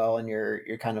really well in your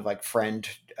kind of like friend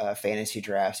fantasy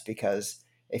drafts because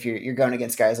if you're going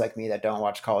against guys like me that don't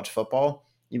watch college football,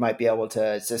 you might be able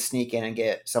to sneak in and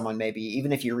get someone maybe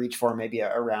even if you reach for maybe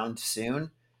a round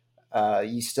soon,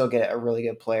 you still get a really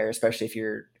good player, especially if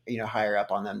you're higher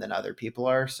up on them than other people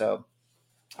are. So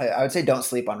I would say don't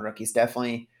sleep on rookies.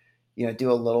 Definitely,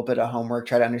 do a little bit of homework,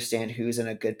 try to understand who's in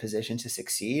a good position to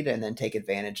succeed, and then take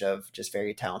advantage of just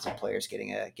very talented players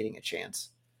getting a chance.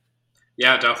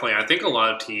 Yeah, definitely. I think a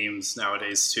lot of teams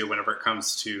nowadays too, whenever it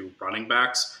comes to running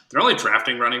backs, they're only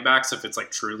drafting running backs if it's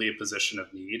like truly a position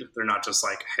of need. They're not just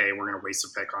like, hey, we're going to waste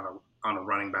a pick on a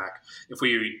running back. If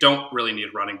we don't really need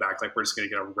a running back, like we're just going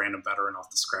to get a random veteran off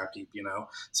the scrap heap.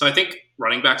 So I think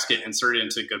running backs get inserted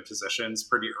into good positions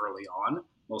pretty early on,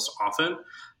 most often.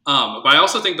 But I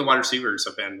also think the wide receivers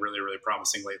have been really, really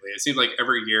promising lately. It seems like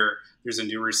every year there's a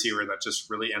new receiver that just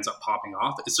really ends up popping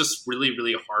off. It's just really,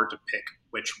 really hard to pick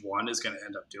which one is going to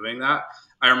end up doing that.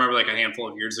 I remember like a handful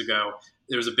of years ago,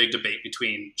 there was a big debate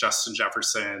between Justin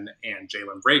Jefferson and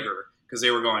Jalen Rager because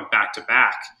they were going back to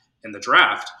back in the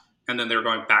draft, and then they were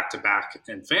going back to back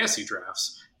in fantasy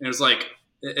drafts. And it was like,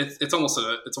 it's almost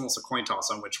a coin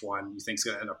toss on which one you think is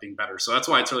going to end up being better. So that's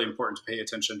why it's really important to pay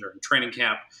attention during training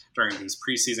camp, during these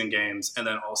preseason games, and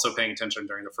then also paying attention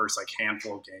during the first like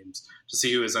handful of games to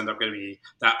see who is end up going to be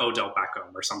that Odell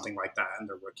Beckham or something like that in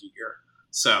their rookie year.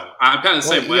 So I'm kind of the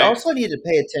same way. You also need to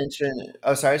pay attention.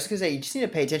 Oh, sorry, I was just gonna say you just need to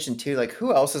pay attention to like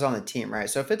who else is on the team, right?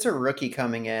 So if it's a rookie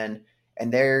coming in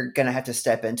and they're gonna have to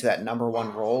step into that number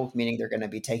one role, meaning they're gonna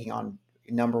be taking on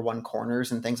number one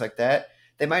corners and things like that,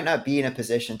 they might not be in a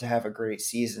position to have a great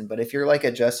season. But if you're like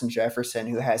a Justin Jefferson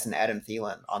who has an Adam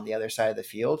Thielen on the other side of the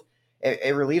field,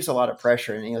 it relieves a lot of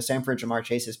pressure. And same for Jamar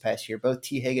Chase this past year. Both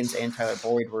T. Higgins and Tyler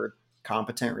Boyd were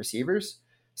competent receivers.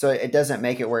 So it doesn't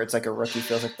make it where it's like a rookie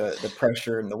feels like the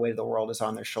pressure and the weight of the world is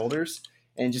on their shoulders.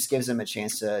 And it just gives them a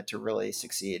chance to really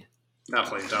succeed.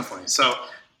 Definitely, definitely. So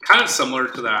kind of similar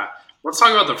to that, let's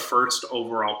talk about the first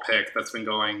overall pick that's been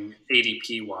going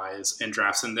ADP wise in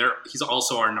drafts. And he's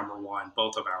also our number one,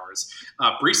 both of ours.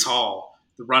 Breece Hall,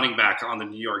 the running back on the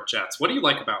New York Jets. What do you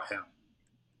like about him?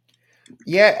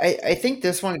 Yeah, I think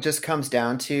this one just comes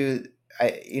down to,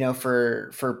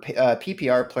 for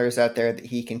PPR players out there, that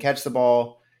he can catch the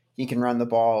ball, he can run the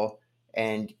ball.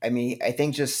 And I mean, I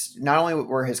think just not only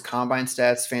were his combine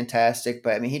stats fantastic,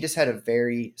 but I mean, he just had a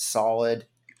very solid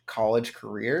college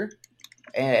career.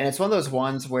 And it's one of those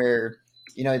ones where,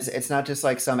 it's not just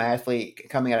like some athlete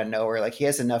coming out of nowhere. Like he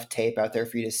has enough tape out there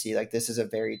for you to see like this is a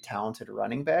very talented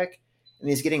running back. And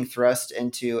he's getting thrust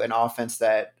into an offense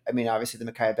that, I mean, obviously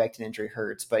the Mekhi Becton injury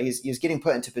hurts, but he's getting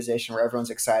put into a position where everyone's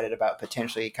excited about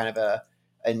potentially kind of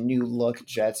a new look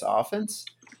Jets offense.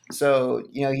 So,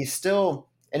 he's still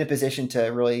in a position to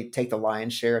really take the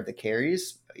lion's share of the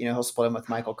carries. He'll split him with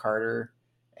Michael Carter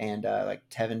and like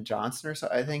Tevin Johnson or so,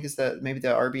 I think is maybe the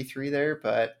RB3 there.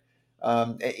 But,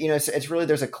 it's really,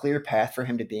 there's a clear path for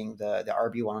him to being the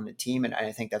RB1 on the team. And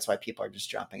I think that's why people are just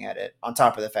jumping at it on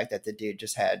top of the fact that the dude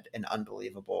just had an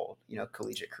unbelievable,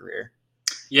 collegiate career.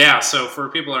 Yeah. So for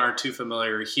people that aren't too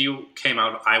familiar, he came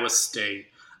out of Iowa State.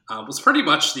 Was pretty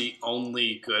much the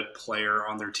only good player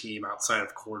on their team outside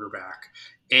of quarterback.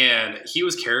 And he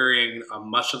was carrying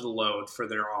much of the load for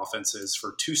their offenses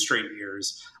for 2 straight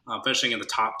years, finishing in the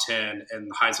top 10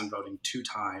 and Heisman voting 2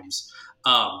 times.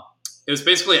 It was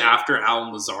basically after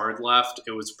Allen Lazard left,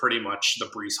 it was pretty much the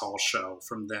Breece Hall show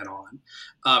from then on.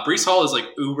 Breece Hall is like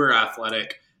uber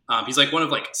athletic. He's like one of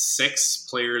like 6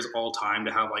 players all time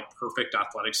to have like perfect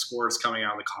athletic scores coming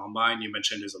out of the combine. You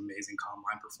mentioned his amazing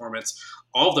combine performance.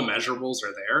 All of the measurables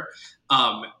are there.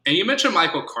 And you mentioned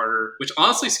Michael Carter, which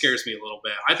honestly scares me a little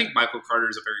bit. I think Michael Carter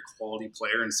is a very quality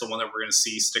player and someone that we're going to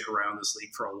see stick around this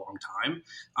league for a long time.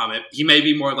 He may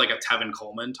be more like a Tevin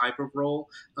Coleman type of role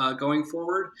going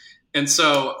forward. And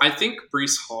so I think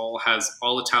Brees Hall has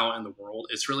all the talent in the world.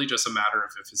 It's really just a matter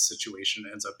of if his situation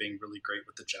ends up being really great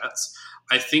with the Jets.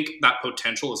 I think that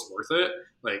potential is worth it.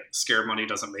 Like scared money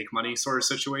doesn't make money sort of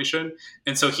situation.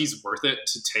 And so he's worth it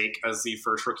to take as the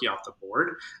first rookie off the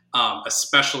board,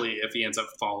 especially if he ends up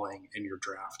falling in your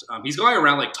draft. He's going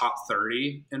around like top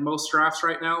 30 in most drafts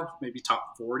right now, maybe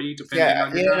top 40, depending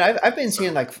on your draft. And I've been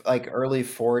seeing like early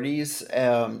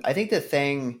 40s. I think the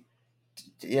thing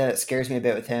it scares me a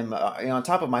bit with him. On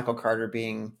top of Michael Carter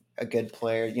being a good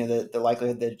player, the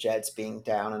likelihood of the Jets being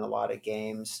down in a lot of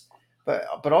games,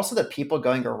 but also the people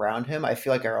going around him, I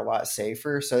feel like are a lot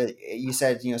safer. So you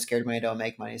said scared money don't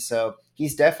make money, so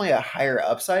he's definitely a higher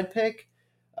upside pick.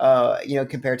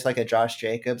 Compared to like a Josh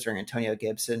Jacobs or an Antonio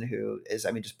Gibson, who is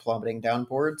just plummeting down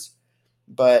boards.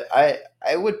 But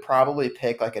I would probably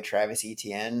pick like a Travis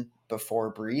Etienne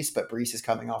before Brees, but Brees is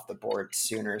coming off the board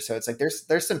sooner. So it's like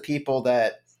there's some people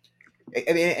that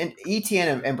and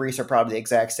Etienne and Brees are probably the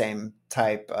exact same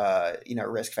type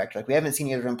risk factor. Like we haven't seen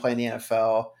either of them play in the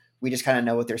NFL. We just kind of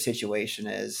know what their situation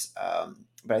is.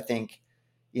 But I think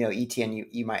Etienne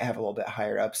you might have a little bit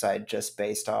higher upside just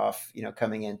based off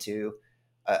coming into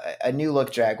a new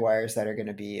look Jaguars that are going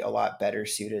to be a lot better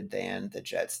suited than the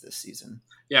Jets this season.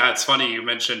 Yeah, it's funny you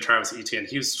mentioned Travis Etienne.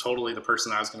 He was totally the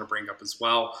person I was going to bring up as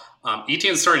well.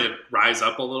 Etienne's starting to rise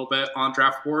up a little bit on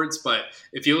draft boards, but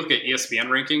if you look at ESPN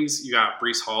rankings, you got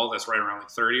Brees Hall that's right around like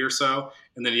 30 or so,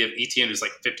 and then you have Etienne who's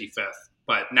like 55th.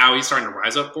 But now he's starting to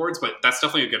rise up boards, but that's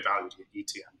definitely a good value to get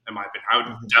Etienne, in my opinion. I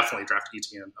would definitely draft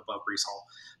Etienne above Brees Hall.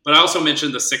 But I also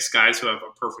mentioned the 6 guys who have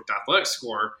a perfect athletic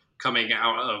score coming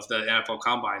out of the NFL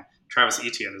Combine. Travis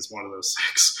Etienne is one of those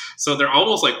 6. So they're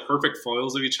almost like perfect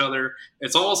foils of each other.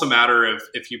 It's almost a matter of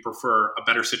if you prefer a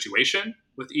better situation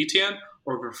with Etienne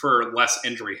or prefer less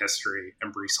injury history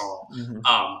in Brees Hall.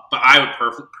 But I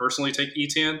would personally take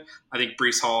Etienne. I think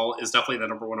Brees Hall is definitely the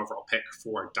number 1 overall pick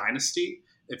for Dynasty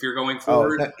if you're going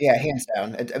forward. Hands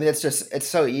down. It's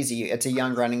so easy. It's a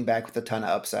young running back with a ton of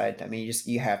upside.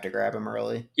 You have to grab him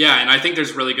early. Yeah, and I think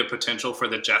there's really good potential for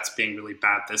the Jets being really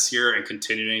bad this year and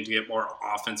continuing to get more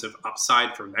offensive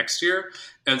upside for next year.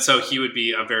 And so he would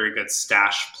be a very good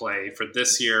stash play for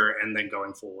this year and then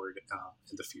going forward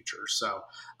in the future. So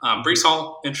Brees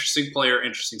Hall, interesting player,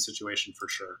 interesting situation for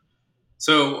sure.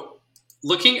 So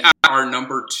looking at our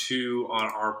number 2 on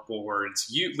our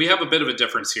boards, we have a bit of a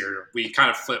difference here. We kind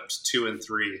of flipped 2 and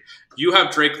 3. You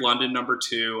have Drake London number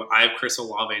 2. I have Chris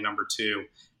Olave number 2.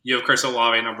 You have Chris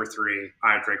Olave number 3.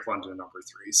 I have Drake London number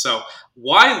 3. So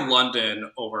why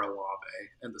London over Olave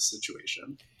in this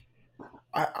situation?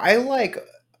 I like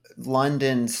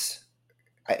London's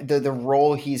the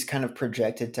role he's kind of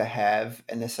projected to have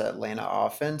in this Atlanta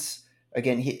offense.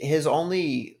 Again, his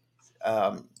only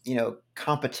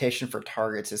competition for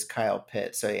targets is Kyle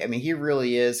Pitts. So he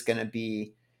really is going to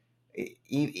be like,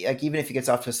 even if he gets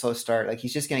off to a slow start, like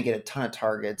he's just going to get a ton of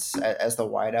targets as the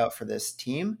wideout for this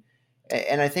team.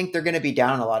 And I think they're going to be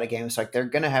down a lot of games. Like they're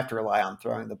going to have to rely on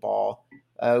throwing the ball.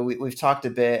 We've talked a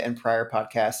bit in prior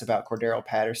podcasts about Cordero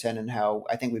Patterson and how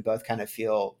I think we both kind of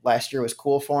feel last year was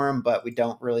cool for him, but we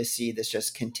don't really see this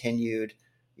just continued,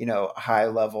 high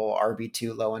level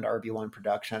RB2, low end RB1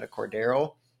 production out of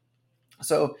Cordero.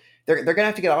 So they're going to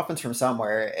have to get offense from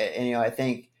somewhere. And I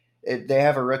think they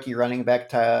have a rookie running back,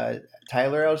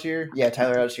 Tyler Algier. Yeah,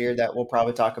 Tyler Algier that we'll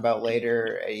probably talk about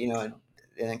later, and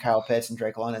then Kyle Pitts and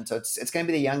Drake London. So it's going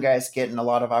to be the young guys getting a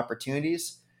lot of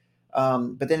opportunities.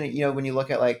 But then, when you look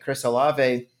at like Chris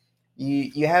Olave,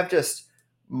 you have just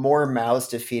more mouths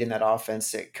to feed in that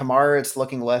offense. Kamara, it's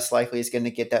looking less likely he's going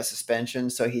to get that suspension,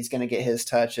 so he's going to get his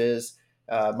touches.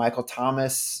 Michael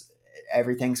Thomas,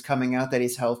 everything's coming out that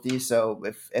he's healthy, so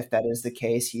if that is the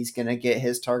case, he's going to get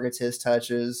his targets, his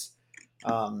touches.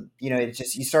 It's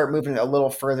just you start moving a little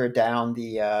further down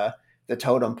the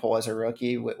totem pole as a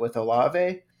rookie with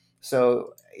Olave.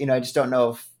 So I just don't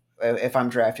know if I'm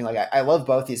drafting, like I love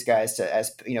both these guys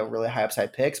as really high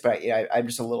upside picks, but I'm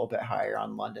just a little bit higher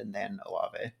on London than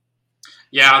Olave.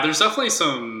 Yeah, there's definitely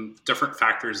some different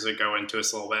factors that go into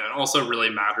this a little bit. It also really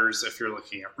matters if you're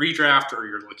looking at redraft or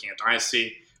you're looking at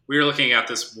Dynasty. We are looking at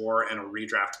this more in a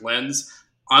redraft lens.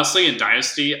 Honestly, in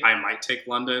Dynasty, I might take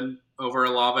London over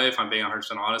Olave if I'm being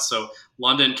 100% honest. So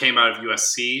London came out of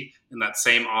USC in that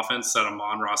same offense that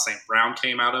Amon-Ra St. Brown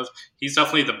came out of. He's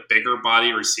definitely the bigger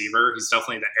body receiver. He's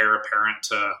definitely the heir apparent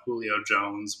to Julio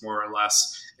Jones, more or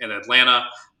less, in Atlanta.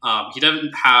 He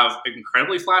doesn't have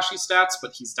incredibly flashy stats,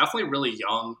 but he's definitely really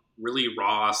young, really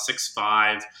raw,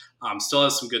 6'5", still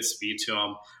has some good speed to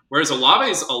him. Whereas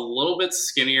Olave's a little bit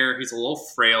skinnier. He's a little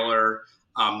frailer,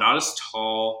 not as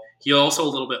tall. He also a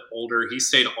little bit older. He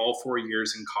stayed all 4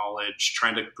 years in college,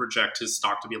 trying to project his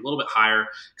stock to be a little bit higher.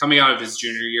 Coming out of his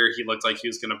junior year, he looked like he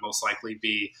was going to most likely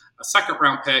be a second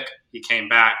round pick. He came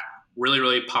back,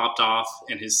 really popped off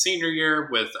in his senior year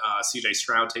with CJ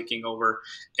Stroud taking over,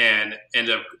 and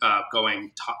ended up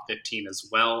going top 15 as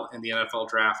well in the NFL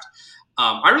draft.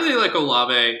 I really like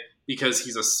Olave because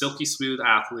he's a silky smooth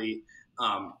athlete,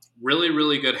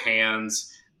 really good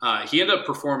hands. He ended up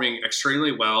performing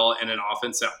extremely well in an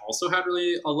offense that also had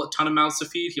really a ton of mouths to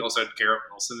feed. He also had Garrett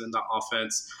Wilson in the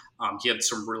offense. He had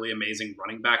some really amazing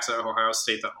running backs at Ohio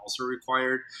State that also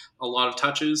required a lot of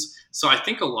touches. So I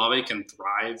think Olave can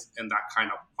thrive in that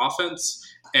kind of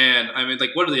offense. And I mean,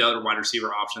 like, what are the other wide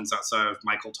receiver options outside of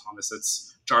Michael Thomas?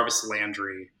 It's Jarvis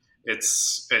Landry.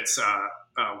 It's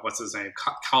what's his name?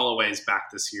 Callaway's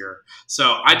back this year.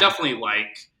 So I definitely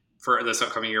like for this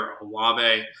upcoming year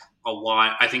Olave a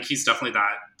lot. I think he's definitely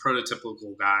that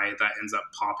prototypical guy that ends up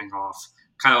popping off,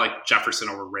 kind of like Jefferson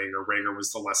over Rager. Rager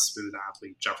was the less smooth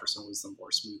athlete. Jefferson was the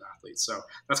more smooth athlete. So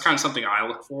that's kind of something I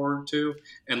look forward to.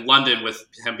 And London, with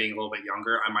him being a little bit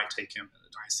younger, I might take him in a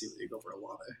dynasty league over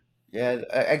Olave. Yeah,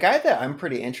 a guy that I'm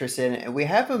pretty interested in, and we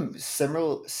have him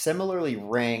similarly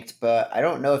ranked, but I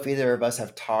don't know if either of us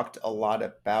have talked a lot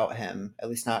about him, at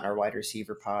least not in our wide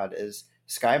receiver pod, is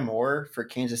Sky Moore for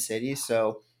Kansas City.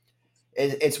 So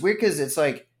it's weird because it's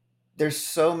like there's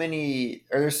so many,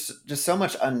 or there's just so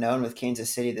much unknown with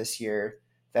Kansas City this year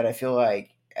that I feel like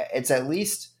it's at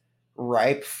least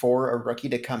ripe for a rookie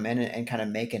to come in and kind of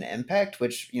make an impact,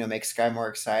 which, makes Sky Moore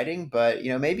exciting. But,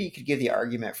 maybe you could give the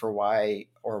argument for why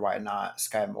or why not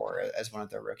Sky Moore as one of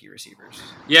the rookie receivers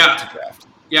to draft.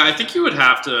 Yeah, I think you would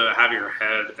have to have your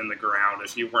head in the ground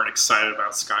if you weren't excited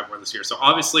about Sky Moore this year. So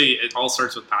obviously it all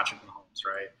starts with Patrick Mahomes,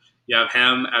 right? You have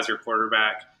him as your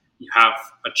quarterback. You have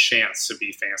a chance to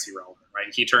be fantasy relevant,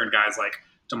 right? He turned guys like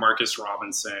Demarcus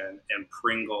Robinson and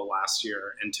Pringle last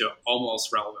year into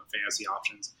almost relevant fantasy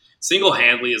options.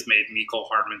 Single-handedly has made Mecole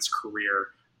Hardman's career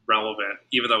relevant,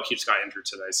 even though he just got injured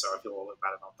today, so I feel a little bit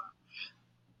bad about that.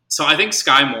 So I think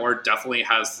Sky Moore definitely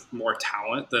has more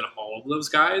talent than all of those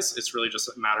guys. It's really just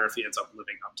a matter if he ends up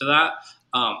living up to that.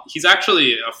 He's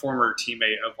actually a former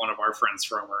teammate of one of our friends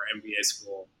from our MBA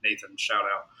school, Nathan, shout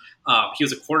out. He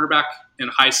was a quarterback in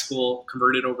high school,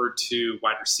 converted over to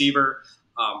wide receiver,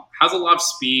 has a lot of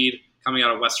speed coming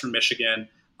out of Western Michigan,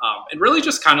 and really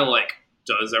just kind of like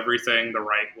does everything the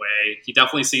right way. He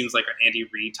definitely seems like an Andy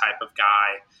Reid type of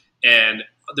guy, and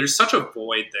there's such a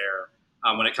void there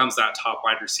when it comes to that top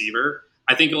wide receiver.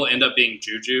 I think it'll end up being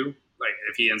Juju, like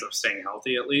if he ends up staying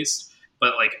healthy at least.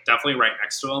 But like definitely right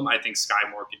next to him, I think Sky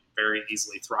Moore could very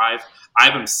easily thrive. I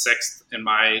have him 6th in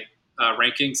my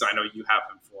rankings. I know you have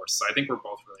him 4th, so I think we're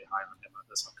both really high on him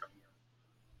this upcoming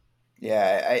year.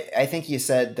 Yeah, I think you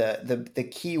said the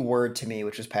key word to me,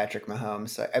 which was Patrick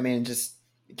Mahomes. I mean, just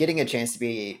getting a chance to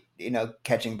be,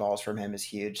 catching balls from him is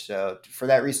huge. So for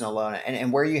that reason alone,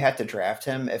 and where you have to draft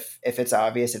him, if it's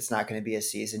obvious it's not going to be a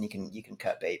season, you can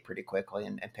cut bait pretty quickly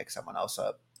and pick someone else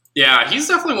up. Yeah, he's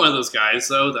definitely one of those guys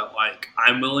though that like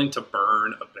I'm willing to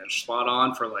burn a bench spot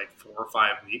on for like 4 or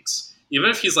 5 weeks, even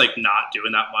if he's like not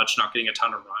doing that much, not getting a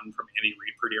ton of run from Andy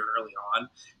Reid pretty early on.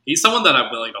 He's someone that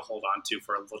I'm willing to hold on to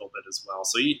for a little bit as well.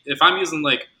 So if I'm using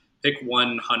like pick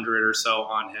 100 or so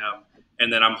on him,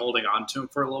 and then I'm holding on to him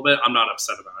for a little bit, I'm not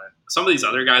upset about it. Some of these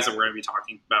other guys that we're going to be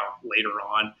talking about later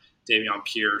on, Dameon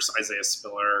Pierce, Isaiah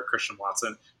Spiller, Christian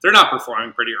Watson, they're not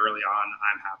performing pretty early on.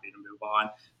 I'm happy to move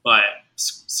on. But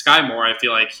Sky Moore, I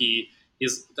feel like he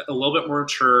is a little bit more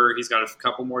mature. He's got a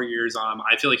couple more years on him.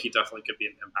 I feel like he definitely could be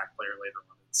an impact player later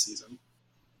on in the season.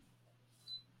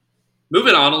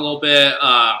 Moving on a little bit,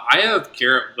 I have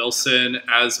Garrett Wilson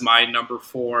as my number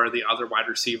 4, the other wide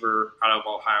receiver out of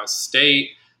Ohio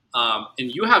State. And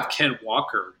you have Ken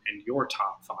Walker in your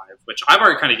top 5, which I've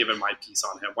already kind of given my piece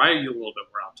on him. Why are you a little bit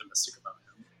more optimistic about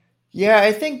him? Yeah,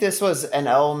 I think this was an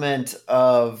element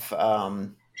of,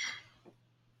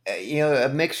 a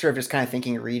mixture of just kind of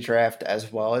thinking redraft as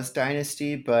well as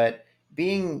dynasty, but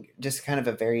being just kind of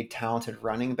a very talented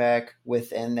running back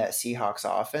within that Seahawks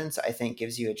offense, I think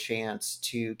gives you a chance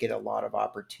to get a lot of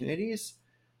opportunities.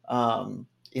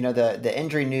 The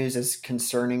injury news is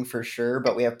concerning for sure,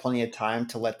 but we have plenty of time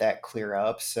to let that clear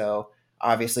up. So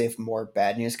obviously if more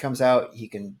bad news comes out, he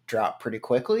can drop pretty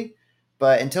quickly.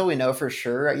 But until we know for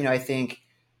sure, I think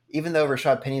even though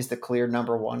Rashad Penny is the clear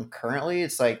number 1 currently,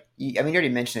 it's like, you already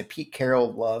mentioned it, Pete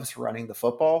Carroll loves running the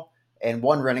football, and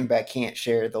one running back can't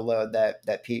share the load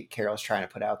that Pete Carroll is trying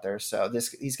to put out there. So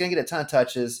he's going to get a ton of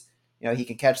touches. He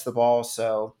can catch the ball.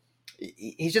 So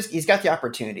he's got the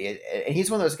opportunity. And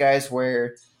he's one of those guys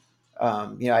where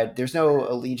there's no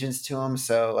allegiance to him.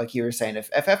 So like you were saying, if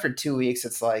after 2 weeks,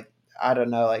 it's like, I don't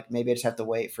know, like maybe I just have to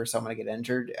wait for someone to get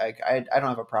injured. Like I don't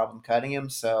have a problem cutting him.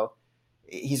 So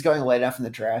he's going late enough in the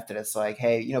draft that it's like,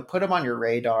 hey, put him on your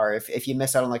radar. If you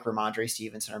miss out on like Ramondre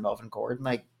Stevenson or Melvin Gordon,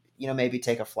 like, maybe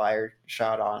take a flyer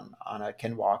shot on a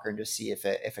Ken Walker and just see if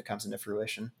it comes into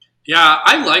fruition. Yeah,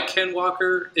 I like Ken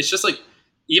Walker. It's just like,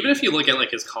 even if you look at like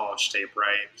his college tape,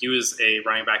 right? He was a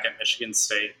running back at Michigan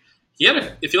State.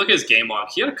 If you look at his game log,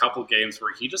 he had a couple games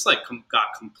where he just like got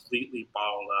completely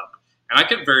bottled up, and I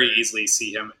could very easily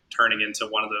see him turning into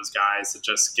one of those guys that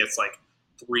just gets like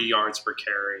 3 yards per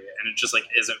carry, and it just like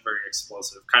isn't very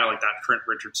explosive, kind of like that Trent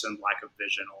Richardson lack of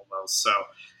vision almost. So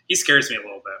he scares me a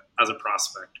little bit as a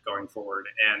prospect going forward.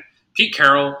 And Pete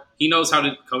Carroll, he knows how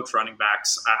to coach running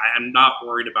backs. I'm not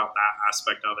worried about that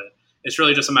aspect of it. It's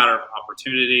really just a matter of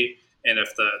opportunity and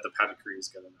if the pedigree is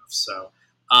good enough. So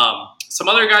some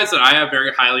other guys that I have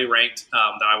very highly ranked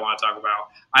that I want to talk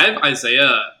about. I have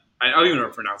Isaiah. I don't even know how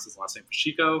to pronounce his last name.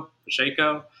 Pacheco.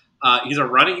 He's a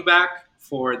running back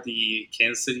for the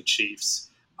Kansas City Chiefs.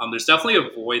 There's definitely a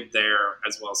void there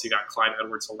as well. So you got Clyde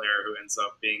Edwards-Helaire, who ends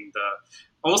up being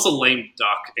almost a lame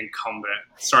duck incumbent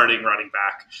starting running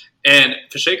back. And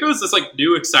Pacheco is this like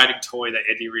new exciting toy that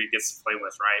Andy Reid gets to play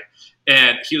with, right?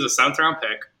 And he was a 7th round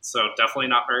pick, so definitely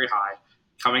not very high,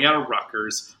 coming out of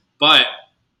Rutgers. But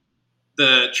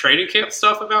the training camp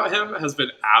stuff about him has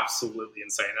been absolutely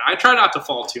insane. And I try not to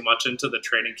fall too much into the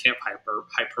training camp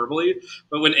hyperbole,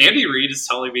 but when Andy Reid is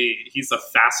telling me he's the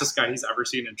fastest guy he's ever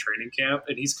seen in training camp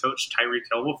and he's coached Tyreek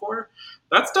Hill before,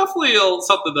 that's definitely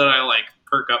something that I like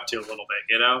perk up to a little bit,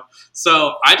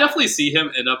 So I definitely see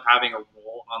him end up having a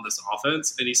role on this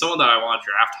offense, and he's someone that I want to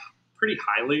draft pretty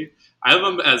highly. I have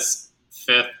him as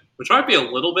 5th, which might be a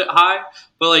little bit high,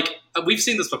 but like we've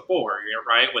seen this before,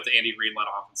 right? With Andy Reid led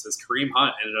offenses, Kareem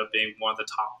Hunt ended up being one of the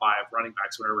top 5 running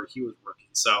backs whenever he was rookie.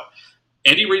 So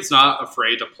Andy Reid's not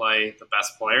afraid to play the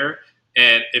best player,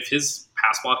 and if his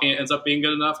pass blocking ends up being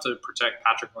good enough to protect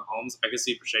Patrick Mahomes, I can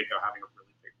see Pacheco having a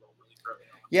really big role really early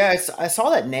on. Yeah, I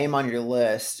saw that name on your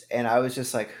list, and I was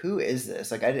just like, who is this?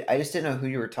 Like, I just didn't know who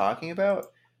you were talking about.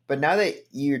 But now that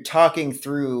you're talking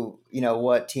through,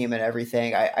 what team and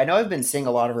everything, I know I've been seeing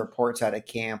a lot of reports out of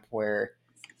camp where,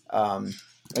 like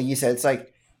you said, it's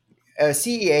like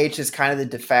CEH is kind of the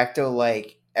de facto,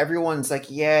 like everyone's like,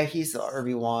 yeah, he's the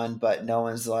RB1, but no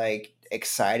one's like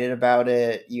excited about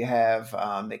it. You have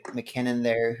McKinnon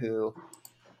there who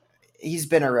he's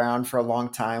been around for a long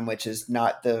time, which is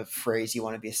not the phrase you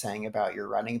want to be saying about your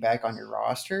running back on your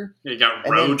roster. You got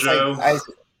Rojo.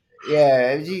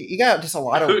 You got just a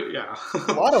lot of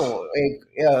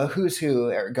who's who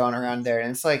are going around there,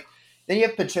 and it's like then you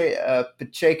have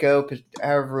Pacheco,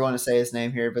 however you want to say his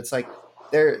name here, but it's like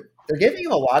they're giving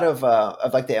him a lot of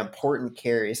like the important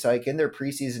carries. So like in their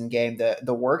preseason game,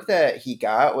 the work that he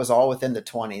got was all within the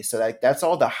 20s. So like that's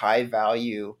all the high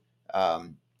value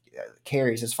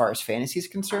carries as far as fantasy is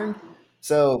concerned.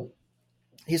 So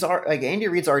he's like Andy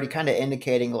Reid's already kind of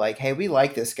indicating like, hey, we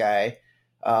like this guy.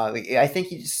 I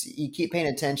think you keep paying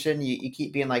attention. You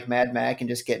keep being like Mad Mac and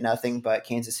just get nothing but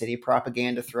Kansas City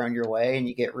propaganda thrown your way, and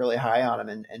you get really high on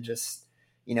him and just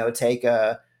take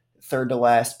a 3rd to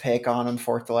last pick on him,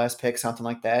 4th to last pick, something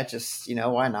like that. Just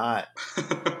why not?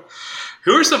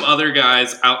 Who are some other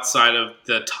guys outside of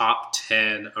the top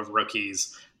 10 of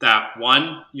rookies that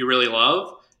 1 you really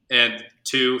love, and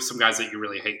 2 some guys that you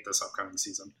really hate this upcoming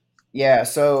season? Yeah,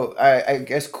 so I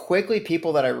guess quickly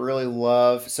people that I really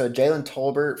love. So Jalen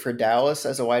Tolbert for Dallas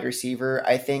as a wide receiver,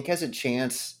 I think has a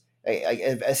chance,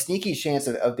 a sneaky chance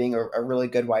of being a really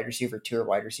good wide receiver 2 or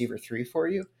wide receiver 3 for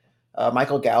you.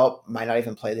 Michael Gallup might not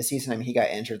even play this season. I mean, he got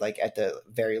injured like at the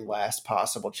very last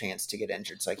possible chance to get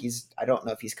injured. So like I don't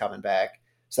know if he's coming back.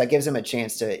 So that gives him a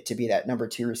chance to be that number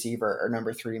 2 receiver or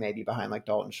number 3 maybe behind like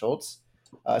Dalton Schultz.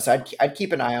 So I'd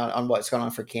keep an eye on what's going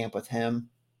on for camp with him.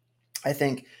 I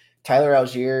think Tyler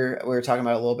Algier, we were talking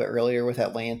about a little bit earlier with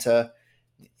Atlanta.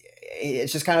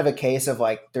 It's just kind of a case of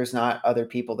like there's not other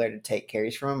people there to take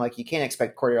carries from him. Like you can't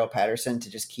expect Cordell Patterson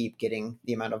to just keep getting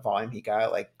the amount of volume he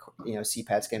got. Like,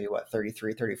 CPAT's going to be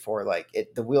 33, 34. Like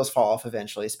the wheels fall off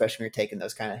eventually, especially when you're taking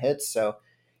those kind of hits. So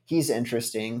he's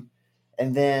interesting.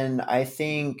 And then I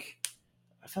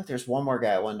thought there's one more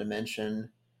guy I wanted to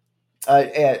mention.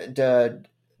 Jahan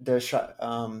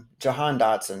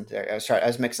Dotson. I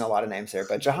was mixing a lot of names there,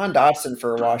 but Jahan Dotson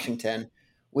for Washington.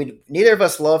 Neither of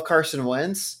us love Carson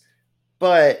Wentz,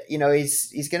 but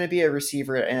he's going to be a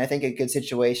receiver, and I think a good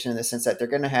situation in the sense that they're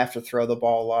going to have to throw the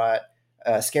ball a lot.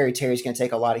 Scary Terry's going to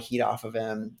take a lot of heat off of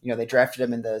him. They drafted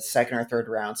him in the 2nd or 3rd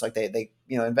rounds, so like they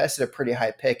invested a pretty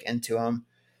high pick into him.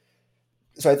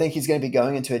 So I think he's going to be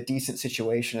going into a decent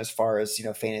situation as far as,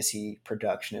 fantasy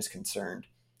production is concerned.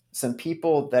 Some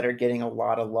people that are getting a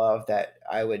lot of love that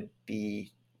I would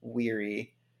be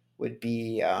weary would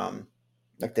be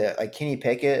like Kenny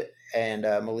Pickett and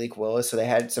Malik Willis. So they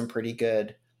had some pretty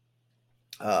good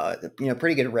reps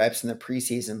in the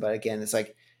preseason. But again, it's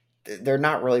like they're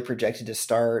not really projected to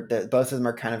start. Both of them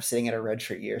are kind of sitting at a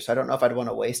redshirt year. So I don't know if I'd want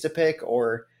to waste a pick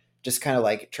or just kind of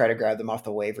like try to grab them off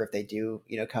the waiver if they do,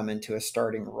 come into a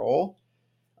starting role.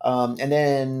 And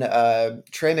then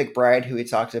Trey McBride, who we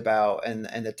talked about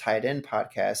and the tight end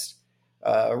podcast,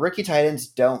 rookie tight ends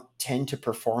don't tend to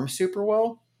perform super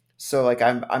well. So like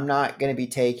I'm not going to be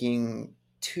taking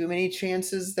too many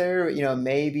chances there.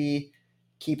 Maybe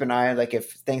keep an eye, like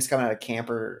if things coming out of camp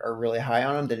are really high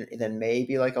on him, then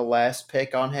maybe like a last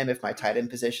pick on him if my tight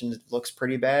end position looks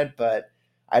pretty bad. But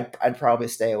I'd probably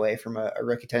stay away from a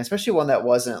rookie tight end, especially one that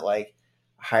wasn't like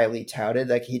highly touted.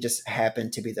 Like he just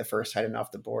happened to be the first tight end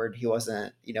off the board. He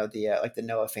wasn't, the like the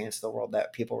Noah Fant of the world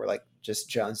that people were like just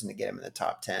jonesing to get him in the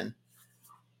top 10.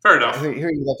 Fair enough. Who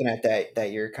are you looking at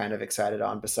that you're kind of excited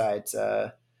on besides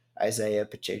Isaiah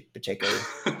Pacheco?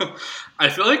 I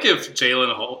feel like if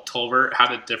Jalen Tolbert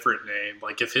had a different name,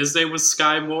 like if his name was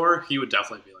Sky Moore, he would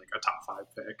definitely be like a top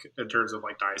 5 pick in terms of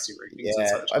like dynasty rankings. Yeah, and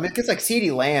such. I mean, because like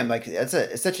CeeDee Lamb, like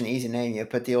it's such an easy name. You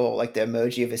put the old like the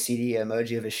emoji of a CD,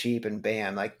 emoji of a sheep, and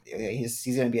bam, like he's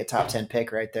going to be a top 10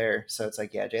 pick right there. So it's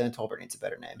like, yeah, Jalen Tolbert needs a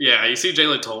better name. Yeah, you see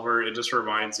Jalen Tolbert, it just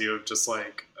reminds you of just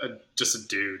like a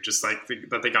dude, just like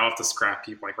that they got off the scrap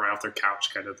heap, like right off their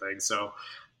couch kind of thing. So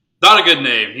not a good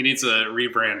name. He needs to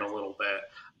rebrand a little bit.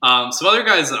 Some other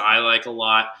guys that I like a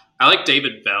lot. I like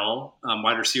David Bell,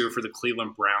 wide receiver for the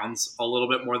Cleveland Browns, a little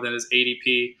bit more than his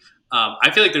ADP.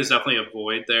 I feel like there's definitely a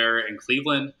void there in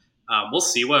Cleveland. We'll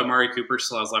see what Amari Cooper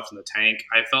still has left in the tank.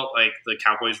 I felt like the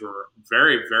Cowboys were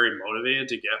very, very motivated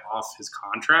to get off his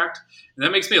contract. And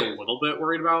that makes me a little bit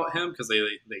worried about him because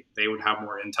they would have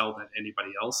more intel than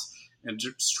anybody else. And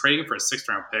just trading for a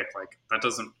 6th-round pick, like that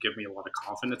doesn't give me a lot of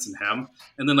confidence in him.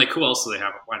 And then like who else do they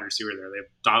have at wide receiver there? They have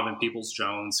Donovan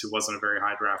Peoples-Jones, who wasn't a very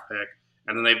high draft pick.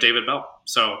 And then they have David Bell.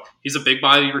 So he's a big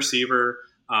body receiver.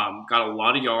 Got a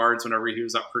lot of yards whenever he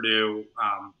was at Purdue.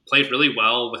 Played really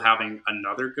well with having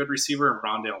another good receiver in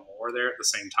Rondale Moore there at the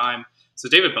same time. So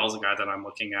David Bell's a guy that I'm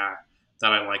looking at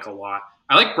that I like a lot.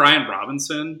 I like Brian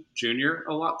Robinson Jr.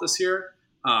 a lot this year.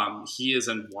 He is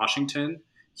in Washington.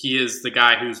 He is the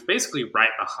guy who's basically right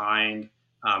behind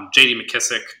J.D.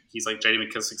 McKissick. He's like J.D.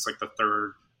 McKissick's like the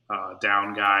third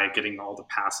down guy, getting all the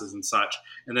passes and such.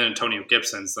 And then Antonio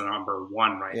Gibson's the number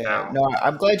 1 right now. No,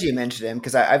 I'm glad you mentioned him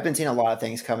because I've been seeing a lot of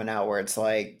things coming out where it's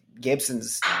like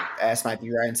Gibson's ass might be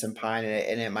riding some pine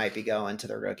and it might be going to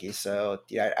the rookie. So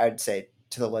yeah, I'd say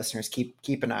to the listeners,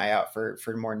 keep an eye out for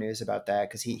more news about that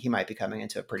because he might be coming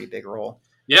into a pretty big role.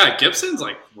 Yeah, Gibson's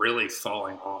like really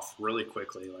falling off really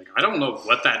quickly. Like I don't know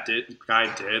what that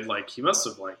guy did. Like he must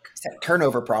have like he's had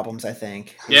turnover problems. I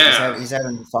think. He's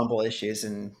having fumble issues,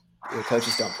 and the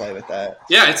coaches don't play with that.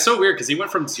 Yeah, it's so weird because he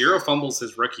went from 0 fumbles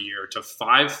his rookie year to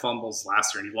 5 fumbles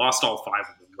last year, and he lost all 5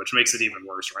 of them, which makes it even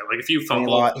worse, right? Like if you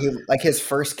fumble, he like his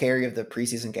first carry of the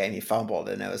preseason game, he fumbled,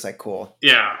 and it was like cool.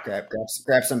 Yeah,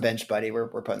 grab some bench, buddy. We're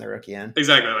putting the rookie in.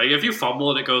 Exactly. Like if you fumble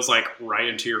and it goes like right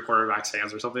into your quarterback's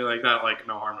hands or something like that, like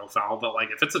no harm, no foul. But like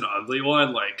if it's an ugly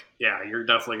one, like yeah, you're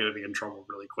definitely going to be in trouble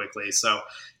really quickly. So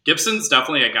Gibson's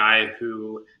definitely a guy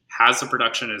who has the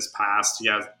production in his past. He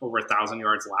has over 1,000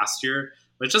 yards last year.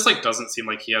 But it just like doesn't seem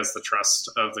like he has the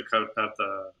trust of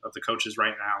the coaches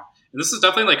right now. And this is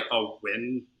definitely like a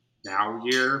win now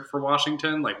year for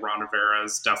Washington. Like Ron Rivera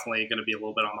is definitely going to be a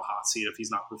little bit on the hot seat if he's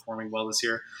not performing well this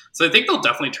year. So I think they'll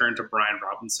definitely turn to Brian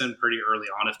Robinson pretty early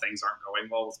on if things aren't going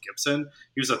well with Gibson.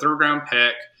 He was a 3rd-round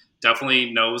pick.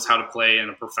 Definitely knows how to play in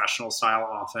a professional style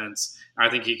offense. I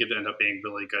think he could end up being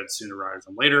really good sooner rather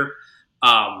than later.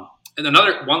 And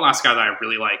one last guy that I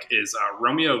really like is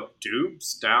Romeo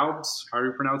Doubs, how do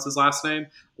you pronounce his last name?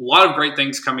 A lot of great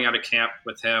things coming out of camp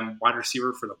with him, wide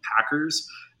receiver for the Packers.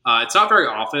 It's not very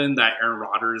often that Aaron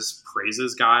Rodgers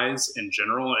praises guys in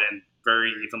general, and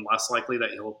very even less likely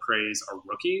that he'll praise a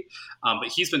rookie. But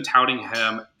he's been touting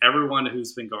him. Everyone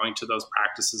who's been going to those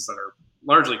practices that are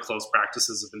largely close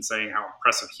practices have been saying how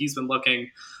impressive he's been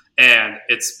looking. And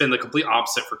it's been the complete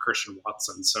opposite for Christian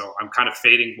Watson. So I'm kind of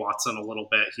fading Watson a little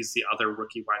bit. He's the other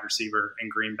rookie wide receiver in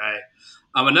Green Bay.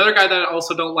 Another guy that I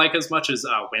also don't like as much is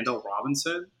Wendell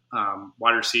Robinson,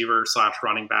 wide receiver /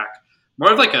 running back.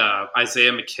 More of like a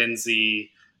Isaiah McKenzie,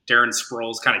 Darren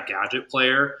Sproles kind of gadget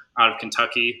player out of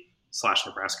Kentucky. /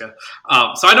 Nebraska.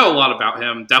 So I know a lot about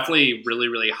him. Definitely really,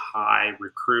 really high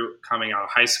recruit coming out of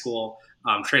high school.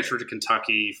 Transferred to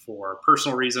Kentucky for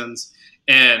personal reasons.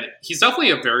 And he's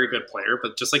definitely a very good player,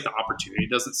 but just like the opportunity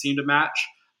doesn't seem to match.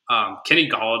 Kenny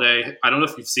Galladay, I don't know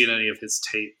if you've seen any of his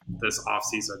tape this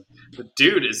offseason. The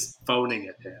dude is phoning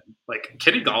it in. Like,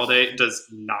 Kenny Galladay does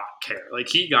not care. Like,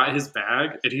 he got his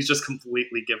bag, and he's just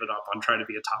completely given up on trying to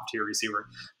be a top-tier receiver.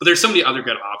 But there's so many other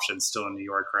good options still in New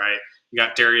York, right? You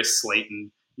got Darius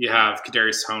Slayton. You have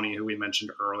Kadarius Toney, who we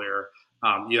mentioned earlier.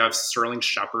 You have Sterling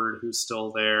Shepard, who's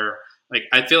still there. Like,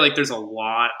 I feel like there's a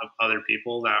lot of other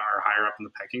people that are higher up in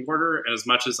the pecking order. And as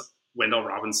much as Wendell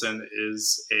Robinson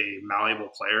is a malleable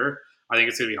player, I think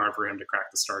it's going to be hard for him to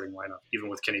crack the starting lineup, even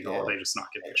with Kenny Galladay just not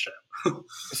giving a shit.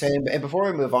 So, and before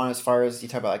we move on, as far as you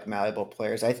talk about like malleable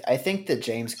players, I think the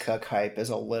James Cook hype is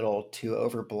a little too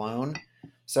overblown.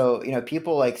 So,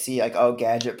 people like see like, oh,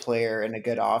 gadget player and a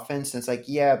good offense. And it's like,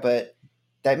 yeah, but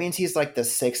that means he's like the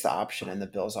sixth option in the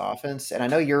Bills offense. And I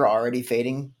know you're already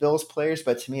fading Bills players,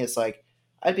 but to me, it's like,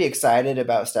 I'd be excited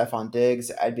about Stephon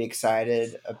Diggs. I'd be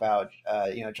excited about,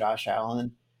 Josh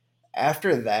Allen.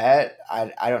 After that,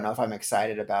 I don't know if I'm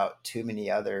excited about too many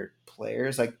other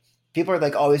players. Like, people are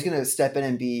like, oh, he's going to step in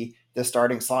and be the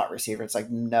starting slot receiver. It's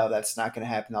like, no, that's not going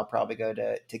to happen. They'll probably go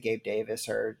to Gabe Davis,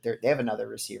 or they have another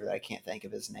receiver that I can't think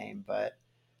of his name, but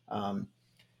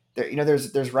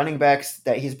there's running backs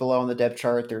that he's below on the depth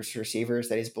chart. There's receivers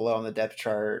that he's below on the depth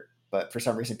chart. But for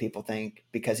some reason, people think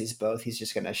because he's both, he's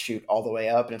just going to shoot all the way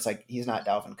up. And it's like, he's not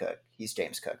Dalvin Cook. He's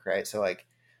James Cook, right? So, like,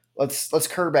 let's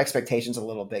curb expectations a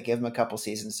little bit. Give him a couple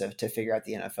seasons to figure out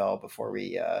the NFL before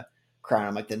we crown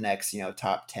him like the next,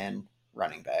 top 10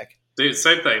 running back. Dude,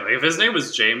 same thing. Like, if his name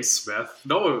was James Smith,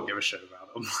 no one would give a shit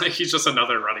about him. Like, he's just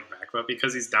another running back. But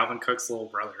because he's Dalvin Cook's little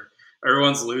brother,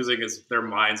 everyone's losing their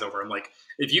minds over him. Like,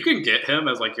 if you can get him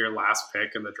as like your last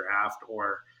pick in the draft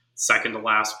or second to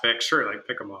last pick, sure, like,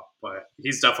 pick him up, but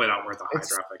he's definitely not worth a high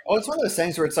draft pick. It's one of those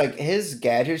things where it's like his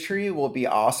gadgetry will be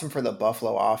awesome for the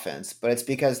Buffalo offense, but it's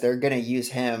because they're going to use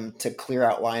him to clear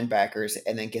out linebackers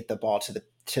and then get the ball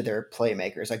to their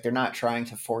playmakers. Like, they're not trying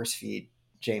to force feed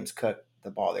James Cook the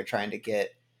ball. They're trying to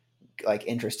get like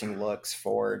interesting looks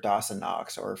for Dawson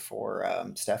Knox or for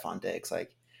Stephon Diggs.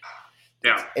 Like,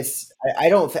 yeah,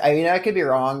 I could be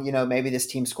wrong. Maybe this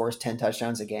team scores 10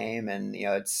 touchdowns a game and,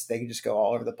 they can just go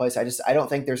all over the place. I don't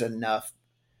think there's enough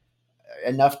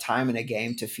time in a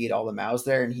game to feed all the mouths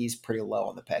there. And he's pretty low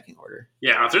on the pecking order.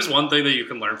 Yeah. If there's one thing that you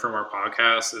can learn from our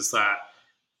podcast is that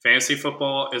fantasy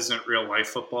football isn't real life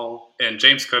football. And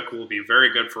James Cook will be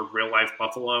very good for real life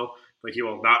Buffalo, but he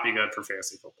will not be good for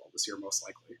fantasy football this year, most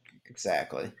likely.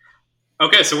 Exactly.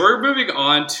 Okay, so we're moving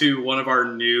on to one of our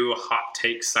new hot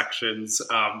take sections.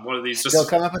 One of these still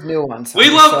come up with new ones. I'm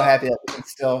so happy that we can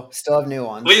still have new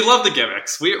ones. We love the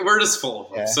gimmicks. We're just full of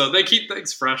them. Yeah. So they keep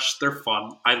things fresh. They're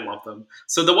fun. I love them.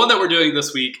 So the one that we're doing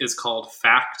this week is called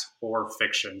Fact or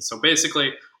Fiction. So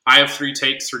basically, I have 3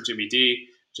 takes for Jimmy D.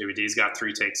 Jimmy D's got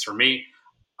 3 takes for me.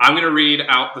 I'm going to read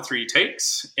out the 3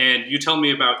 takes, and you tell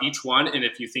me about each one and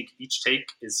if you think each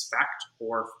take is fact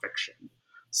or fiction.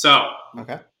 So,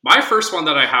 okay. My first one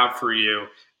that I have for you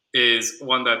is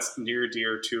one that's near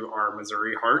dear to our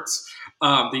Missouri hearts.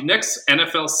 The next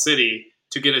NFL city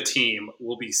to get a team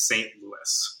will be St.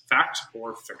 Louis. Fact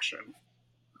or fiction?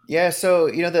 Yeah, so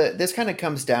this kind of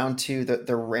comes down to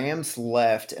the Rams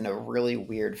left in a really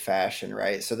weird fashion,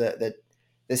 right? So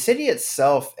the city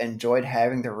itself enjoyed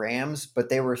having the Rams, but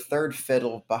they were third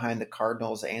fiddle behind the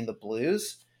Cardinals and the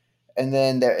Blues. And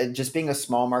then just being a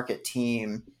small market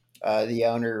team, the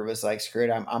owner was like, screw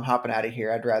it, I'm hopping out of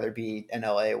here. I'd rather be in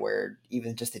LA where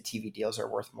even just the TV deals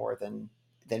are worth more than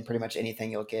pretty much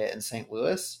anything you'll get in St.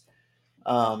 Louis.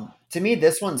 To me,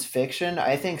 this one's fiction.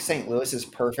 I think St. Louis is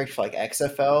perfect for like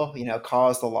XFL,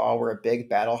 cause the law. We're a big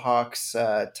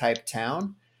Battlehawks type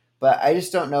town, but I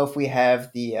just don't know if we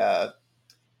have the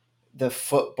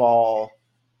football,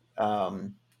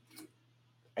 I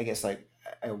guess like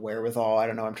a wherewithal. I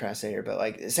don't know what I'm trying to say here, but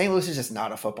like St. Louis is just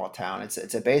not a football town.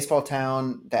 It's a baseball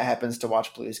town that happens to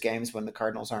watch Blues games when the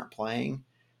Cardinals aren't playing.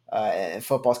 And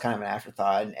football's kind of an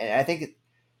afterthought. And I think,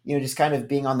 just kind of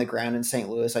being on the ground in St.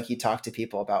 Louis, like you talk to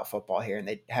people about football here and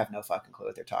they have no fucking clue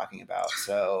what they're talking about.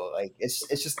 So like, it's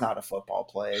just not a football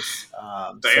place.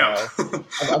 Damn. So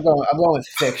I'm going with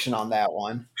fiction on that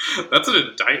one. That's an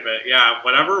indictment. Yeah.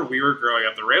 Whenever we were growing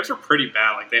up, the Rams were pretty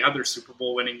bad. Like they had their Super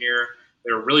Bowl winning year.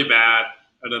 They were really bad.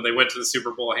 And then they went to the Super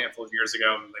Bowl a handful of years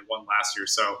ago and they won last year.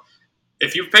 So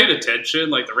if you've paid attention,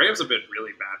 like the Rams have been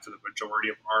really bad for the majority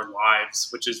of our lives,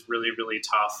 which is really, really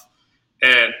tough.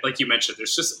 And like you mentioned,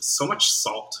 there's just so much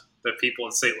salt that people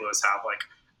in St. Louis have. Like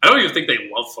I don't even think they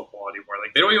love football anymore.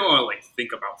 Like they don't even want to like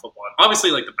think about football. And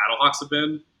obviously, like the Battlehawks have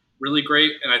been really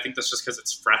great, and I think that's just because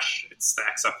it's fresh. It's the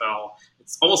XFL.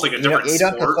 It's almost like a different You don't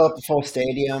have to sport. fill up the full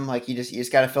stadium. Like you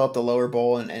just got to fill up the lower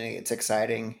bowl, and it's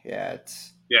exciting. Yeah,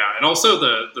 it's And also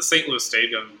the St. Louis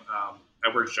Stadium,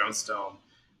 Edwards Jones Dome.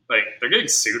 Like they're getting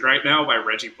sued right now by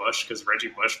Reggie Bush because Reggie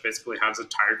Bush basically has his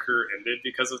entire career ended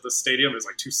because of the stadium is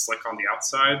like too slick on the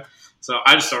outside. So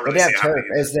I just don't really see it happening.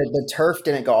 The turf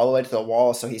didn't go all the way to the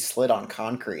wall, so he slid on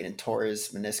concrete and tore his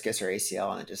meniscus or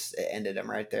ACL, and it ended him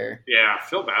right there. Yeah, I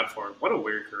feel bad for him. What a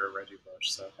weird career, Reggie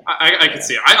Bush. So I can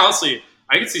see it.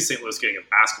 I could see St. Louis getting a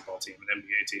basketball team, an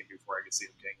NBA team, before I could see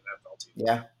them getting an NFL team.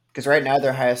 Yeah, because right now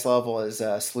their highest level is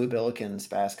SLU Billikens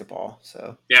basketball.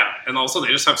 So yeah, and also they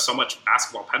just have so much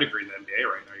basketball pedigree in the NBA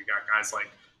right now. You got guys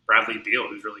like Bradley Beal,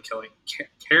 who's really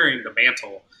carrying the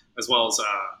mantle, as well as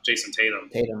Jason Tatum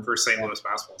for St. Louis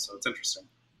basketball. So it's interesting.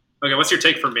 Okay, what's your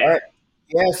take for me? All right.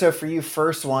 Yeah, so for you,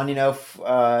 first one,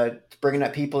 bringing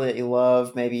up people that you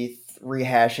love, maybe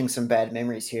rehashing some bad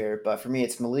memories here. But for me,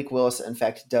 it's Malik Willis, in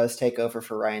fact, does take over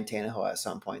for Ryan Tannehill at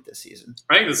some point this season.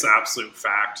 I think this is an absolute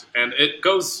fact. And it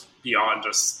goes beyond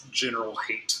just general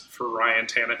hate for Ryan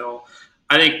Tannehill.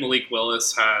 I think Malik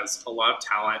Willis has a lot of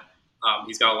talent.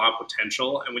 He's got a lot of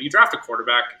potential. And when you draft a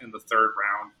quarterback in the third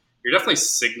round, you're definitely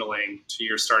signaling to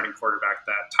your starting quarterback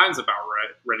that time's about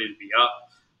ready to be up.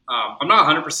 I'm not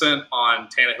 100% on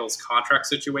Tannehill's contract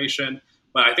situation,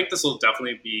 but I think this will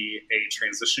definitely be a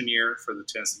transition year for the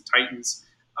Tennessee Titans.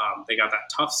 They got that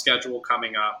tough schedule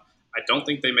coming up. I don't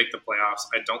think they make the playoffs.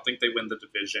 I don't think they win the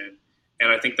division.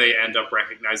 And I think they end up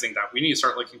recognizing that we need to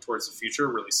start looking towards the future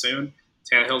really soon.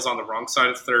 Tannehill's on the wrong side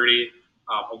of 30.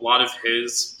 A lot of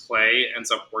his play ends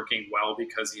up working well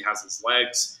because he has his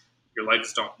legs. Your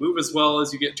legs don't move as well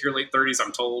as you get into your late 30s,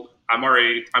 I'm told.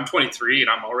 I'm 23 and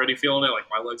I'm already feeling it. Like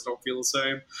my legs don't feel the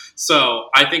same. So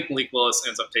I think Malik Willis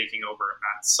ends up taking over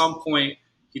at some point.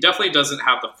 He definitely doesn't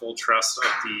have the full trust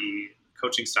of the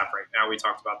coaching staff right now. We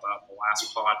talked about that in the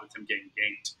last pod with him getting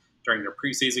yanked during their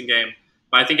preseason game.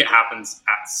 But I think it happens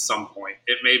at some point.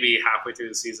 It may be halfway through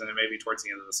the season. It may be towards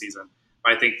the end of the season.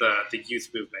 But I think the youth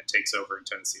movement takes over in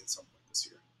Tennessee at some point this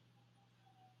year.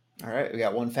 All right, we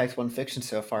got one fact, one fiction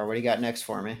so far. What do you got next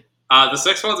for me? This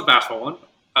next one's a basketball one.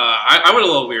 I went a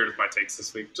little weird with my takes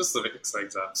this week, just to mix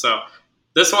things up. So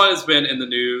this one has been in the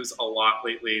news a lot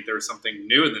lately. There's something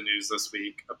new in the news this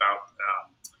week about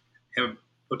him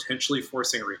potentially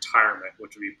forcing a retirement,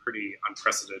 which would be pretty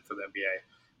unprecedented for the NBA.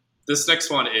 This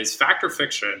next one is fact or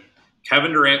fiction.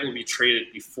 Kevin Durant will be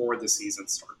traded before the season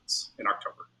starts in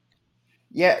October.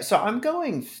 Yeah, so I'm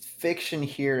going fiction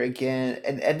here again,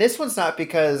 and this one's not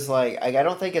because I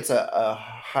don't think it's a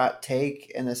hot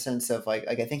take in the sense of like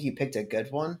I think you picked a good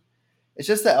one. It's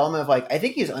just the element of I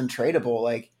think he's untradeable.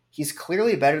 Like he's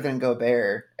clearly better than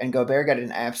Gobert, and Gobert got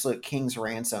an absolute king's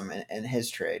ransom in his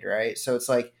trade, right? So it's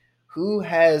like who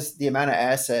has the amount of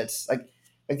assets, like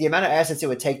the amount of assets it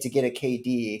would take to get a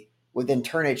KD would then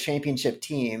turn a championship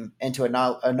team into a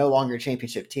no longer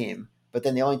championship team. But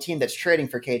then the only team that's trading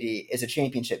for KD is a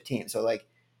championship team. So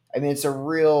it's a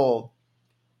real,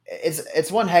 it's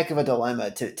one heck of a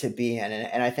dilemma to be in.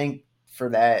 And I think for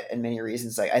that and many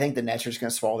reasons, I think the Nets are just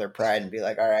going to swallow their pride and be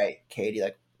like, all right,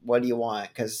 KD, what do you want?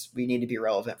 Because we need to be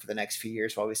relevant for the next few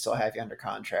years while we still have you under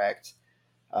contract.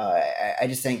 I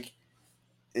just think,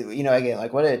 again,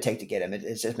 what did it take to get him?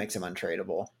 It just makes him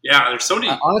untradeable. Yeah, there's so many.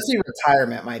 Honestly,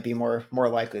 retirement might be more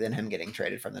likely than him getting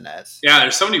traded from the Nets. Yeah,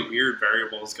 there's so many weird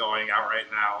variables going out right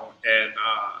now, and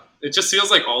it just feels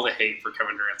like all the hate for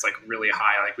Kevin Durant's really really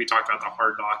high. We talked about the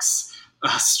Hard Knocks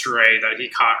stray that he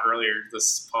caught earlier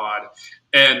this pod,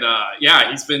 and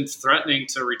he's been threatening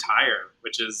to retire,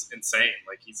 which is insane.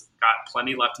 He's got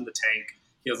plenty left in the tank.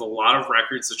 He has a lot of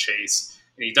records to chase.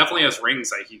 And he definitely has rings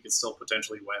that he could still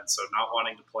potentially win. So not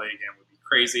wanting to play again would be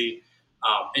crazy.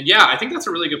 I think that's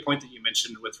a really good point that you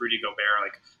mentioned with Rudy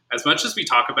Gobert. As much as we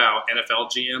talk about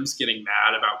NFL GMs getting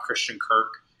mad about Christian Kirk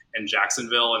and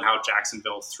Jacksonville and how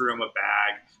Jacksonville threw him a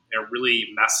bag and it really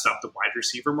messed up the wide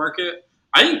receiver market,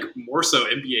 I think more so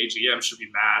NBA GMs should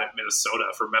be mad at Minnesota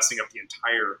for messing up the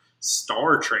entire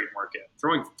star trade market.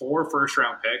 Throwing 4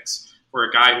 first-round picks for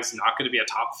a guy who's not going to be a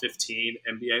top 15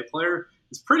 NBA player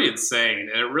is pretty insane,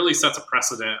 and it really sets a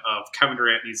precedent of Kevin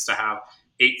Durant needs to have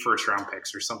 8 first-round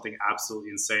picks or something absolutely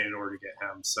insane in order to get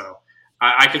him. So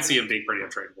I could see him being pretty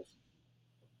untradeable.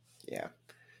 Yeah.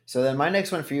 So then my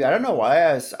next one for you, I don't know why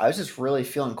I was just really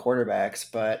feeling quarterbacks,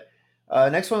 but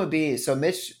next one would be, so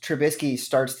Mitch Trubisky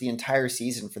starts the entire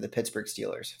season for the Pittsburgh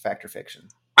Steelers. Fact or fiction?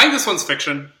 I think this one's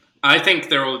fiction. I think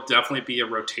there will definitely be a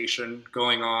rotation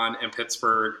going on in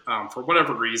Pittsburgh. For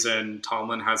whatever reason,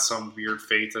 Tomlin has some weird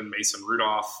faith in Mason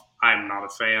Rudolph. I'm not a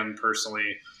fan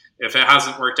personally. If it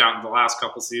hasn't worked out in the last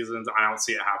couple seasons, I don't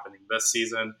see it happening this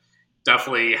season.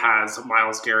 Definitely has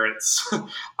Myles Garrett's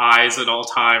eyes at all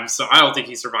times, so I don't think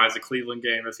he survives a Cleveland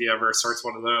game if he ever starts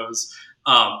one of those.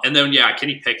 And then, yeah,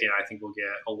 Kenny Pickett, I think we'll get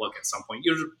a look at some point.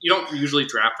 You don't usually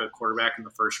draft a quarterback in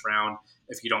the first round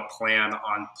if you don't plan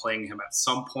on playing him at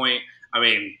some point. I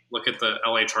mean, look at the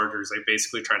LA Chargers. They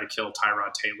basically tried to kill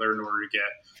Tyrod Taylor in order to get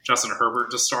Justin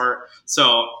Herbert to start.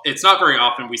 So it's not very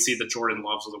often we see the Jordan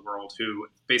Loves of the world who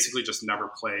basically just never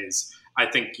plays. I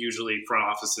think usually front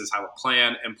offices have a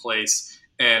plan in place.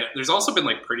 And there's also been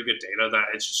like pretty good data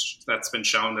that's been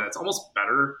shown that it's almost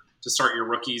better to start your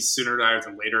rookies sooner rather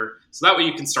than later. So that way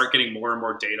you can start getting more and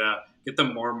more data, get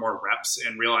them more and more reps,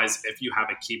 and realize if you have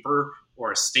a keeper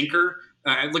or a stinker.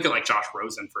 Look at like Josh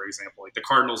Rosen, for example. Like the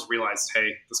Cardinals realized,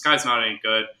 hey, this guy's not any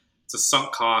good. It's a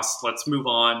sunk cost. Let's move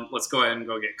on. Let's go ahead and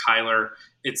go get Kyler.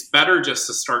 It's better just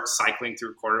to start cycling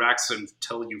through quarterbacks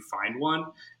until you find one.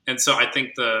 And so I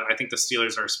think the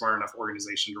Steelers are a smart enough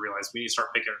organization to realize we need to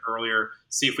start picking earlier,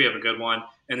 see if we have a good one,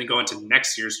 and then go into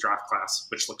next year's draft class,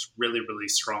 which looks really, really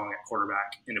strong at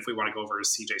quarterback. And if we want to go over to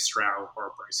C.J. Stroud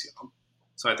or Bryce Young,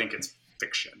 so I think it's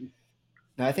fiction.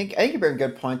 No, I think you bring a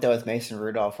good point though with Mason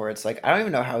Rudolph, where it's like I don't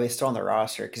even know how he's still on the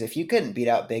roster because if you couldn't beat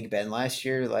out Big Ben last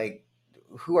year, like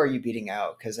who are you beating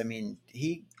out? Because I mean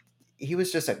he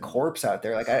was just a corpse out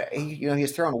there. Like he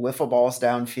was throwing wiffle balls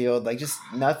downfield. Like just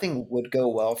nothing would go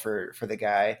well for the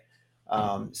guy.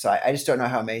 So I just don't know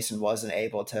how Mason wasn't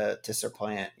able to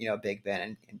supplant Big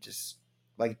Ben and just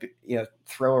like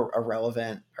throw a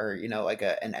relevant or like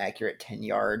an accurate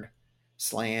 10-yard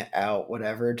slant out,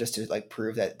 whatever, just to like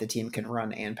prove that the team can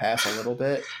run and pass a little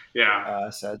bit.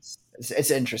 Yeah. So it's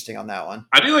interesting on that one.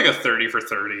 I do like a 30 for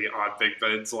 30 on Big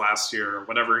Ben's last year.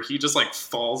 Whenever he just like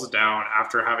falls down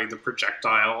after having the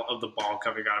projectile of the ball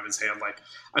coming out of his hand, like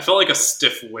I felt like a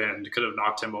stiff wind could have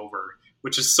knocked him over,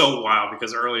 which is so wild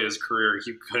because early in his career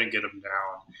he couldn't get him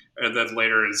down, and then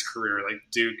later in his career, like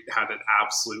Duke had an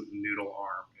absolute noodle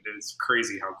arm. It is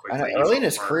crazy how quickly. Early in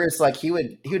his career, it's like he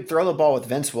would throw the ball with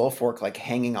Vince Wilfork like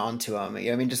hanging on to him.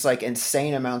 I mean, just like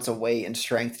insane amounts of weight and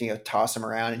strength. Toss him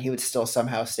around, and he would still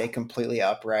somehow stay completely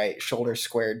upright, shoulders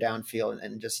squared downfield,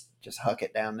 and just huck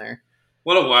it down there.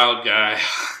 What a wild guy.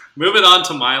 Moving on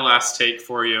to my last take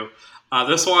for you.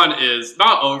 This one is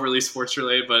not overly sports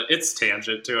related, but it's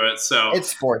tangent to it. So it's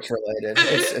sports related.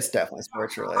 It's definitely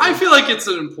sports related. I feel like it's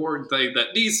an important thing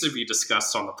that needs to be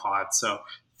discussed on the pod. So.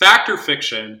 Fact or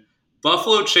fiction,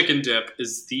 buffalo chicken dip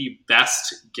is the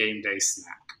best game day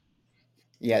snack.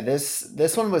 Yeah,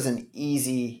 this one was an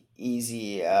easy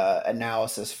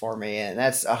analysis for me, and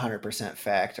that's 100%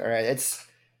 fact. All right,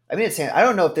 I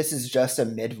don't know if this is just a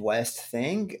Midwest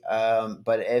thing,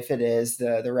 but if it is,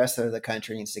 the rest of the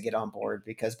country needs to get on board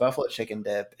because buffalo chicken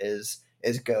dip is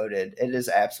goated. It is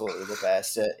absolutely the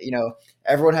best.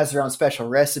 Everyone has their own special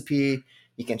recipe.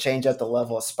 You can change up the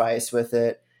level of spice with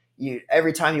it.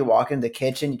 Every time you walk in the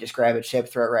kitchen, you just grab a chip,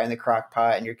 throw it right in the crock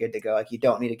pot, and you're good to go. Like you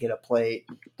don't need to get a plate.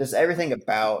 Just everything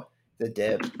about the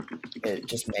dip, it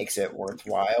just makes it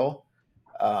worthwhile.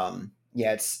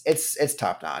 Yeah, it's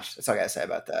top notch. That's all I gotta say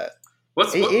about that.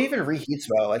 It even reheats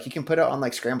well. Like you can put it on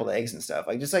like scrambled eggs and stuff.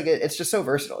 Like just like it's just so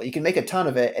versatile. You can make a ton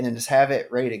of it and then just have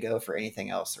it ready to go for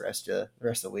anything else the rest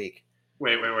of the week.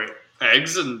 Wait!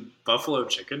 Eggs and buffalo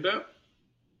chicken dip?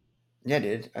 Yeah,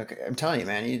 dude. Okay, I'm telling you,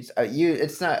 man.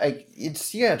 It's not like you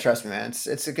gotta trust me, man.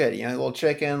 It's a good, a little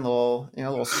chicken, a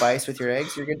little spice with your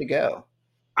eggs. You're good to go.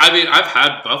 I mean, I've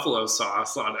had buffalo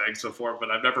sauce on eggs before, but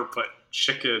I've never put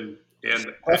chicken in.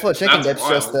 Buffalo chicken dip's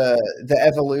just the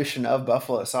evolution of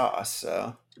buffalo sauce.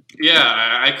 So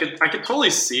yeah, I could totally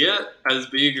see it as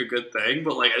being a good thing,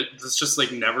 but like it's just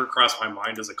like never crossed my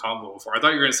mind as a combo before. I thought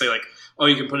you were gonna say like, oh,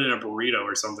 you can put it in a burrito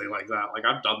or something like that. Like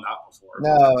I've done that before.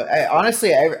 No,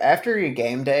 honestly, after your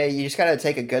game day, you just gotta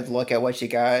take a good look at what you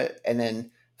got and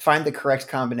then find the correct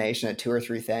combination of 2 or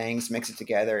 3 things, mix it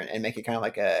together, and make it kind of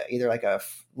like either like a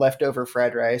leftover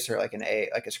fried rice or like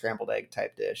a scrambled egg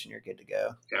type dish, and you're good to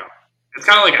go. Yeah. It's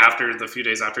kind of like after the few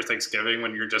days after Thanksgiving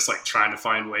when you're just like trying to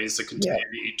find ways to continue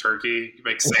to eat turkey. You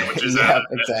make sandwiches out of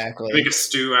it. Exactly. You make a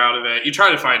stew out of it. You try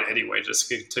to find any way just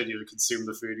to continue to consume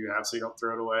the food you have so you don't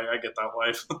throw it away. I get that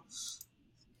life.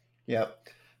 Yep.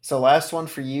 So last one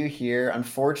for you here.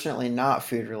 Unfortunately not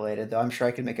food related, though I'm sure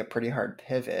I could make a pretty hard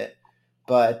pivot.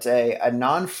 But a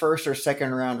non-first or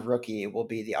second round rookie will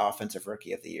be the offensive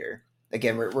rookie of the year.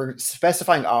 Again, we're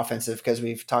specifying offensive because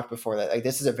we've talked before that like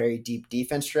this is a very deep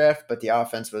defense draft, but the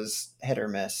offense was hit or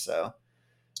miss. So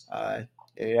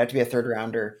It'd have to be a third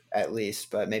rounder at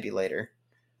least, but maybe later.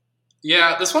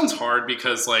 Yeah, this one's hard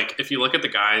because, like, if you look at the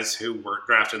guys who weren't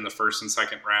drafted in the first and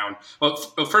second round, well,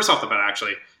 first off the bat,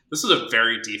 actually, this is a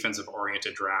very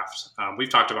defensive-oriented draft. We've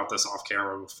talked about this off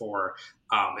camera before.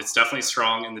 It's definitely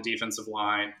strong in the defensive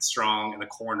line, strong in the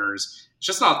corners. It's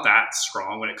just not that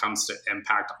strong when it comes to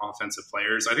impact offensive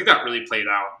players. I think that really played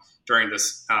out during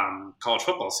this college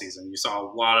football season. You saw a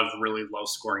lot of really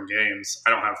low-scoring games.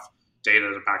 I don't have data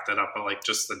to back that up, but like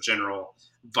just the general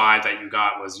vibe that you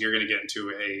got was you're going to get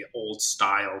into a old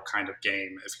style kind of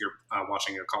game if you're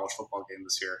watching a college football game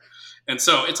this year. And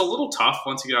so it's a little tough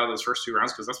once you get out of those first 2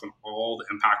 rounds because that's when all the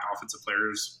impact offensive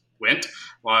players went.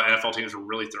 A lot of NFL teams were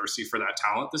really thirsty for that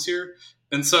talent this year.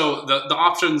 And so the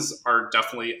options are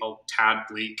definitely a tad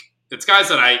bleak. It's guys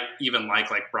that I even like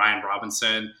Brian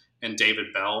Robinson and David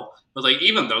Bell. But like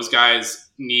even those guys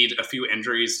need a few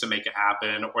injuries to make it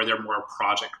happen, or they're more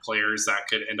project players that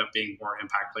could end up being more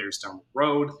impact players down the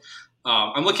road.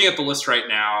 I'm looking at the list right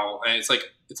now, and it's like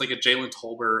a Jalen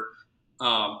Tolbert.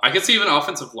 I could see even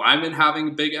offensive linemen having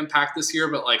a big impact this year,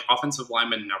 but like offensive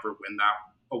linemen never win that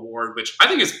award, which I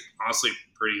think is honestly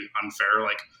pretty unfair.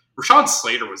 Like Rashawn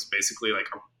Slater was basically like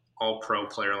an all-pro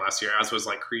player last year, as was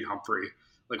like Creed Humphrey.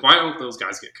 Like, why don't those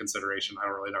guys get consideration? I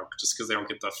don't really know. Just because they don't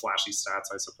get the flashy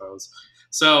stats, I suppose.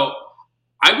 So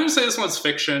I'm going to say this one's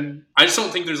fiction. I just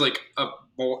don't think there's like a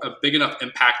big enough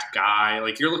impact guy.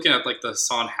 Like you're looking at like the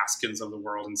Son Haskins of the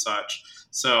world and such.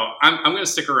 So I'm going to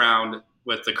stick around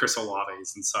with the Chris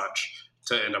Olaves and such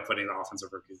to end up winning the Offensive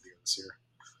Rookie of the Year this year.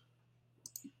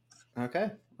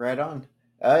 Okay, right on.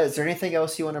 Is there anything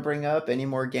else you want to bring up? Any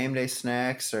more game day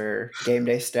snacks or game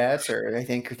day stats, or I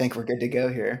think we're good to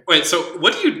go here? Wait, so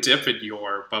what do you dip in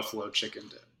your buffalo chicken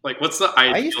dip? Like, what's the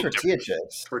ideal? I use tortilla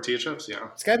chips. Tortilla chips, yeah.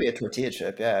 It's got to be a tortilla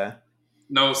chip, yeah.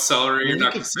 No celery. You're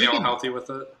not going to stay all healthy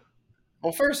with it.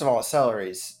 Well, first of all,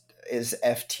 celery is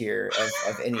F tier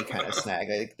of any kind of snack.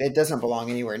 It doesn't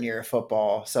belong anywhere near a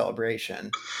football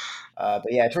celebration.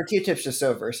 But yeah, tortilla chips are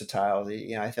so versatile.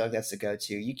 You know, I feel like that's the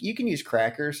go-to. You can use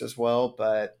crackers as well,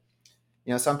 but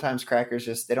you know, sometimes crackers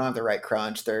they don't have the right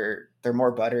crunch. They're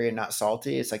more buttery and not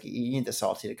salty. It's like you need the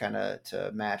salty to kind of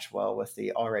to match well with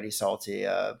the already salty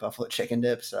buffalo chicken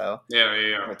dip. So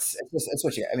yeah. It's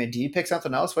what you. I mean, do you pick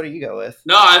something else? What do you go with?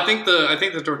 No, I think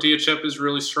the tortilla chip is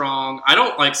really strong. I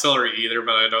don't like celery either,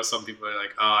 but I know some people are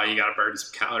like, you got to burn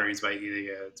some calories by eating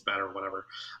it. It's bad or whatever.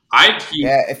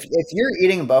 If you're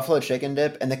eating buffalo chicken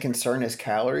dip and the concern is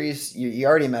calories, you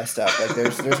already messed up. Like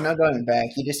there's no going back.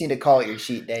 You just need to call it your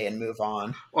cheat day and move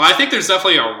on. Well, I think there's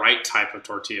definitely a right type of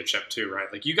tortilla chip too, right?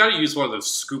 Like you got to use one of those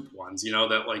scoop ones, you know,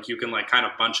 that like you can like kind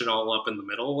of bunch it all up in the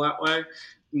middle that way.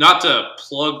 Not to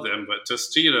plug them, but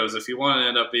Tostitos, if you want to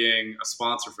end up being a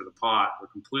sponsor for the pod, we're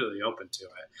completely open to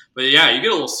it. But yeah, you get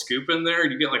a little scoop in there,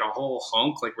 and you get like a whole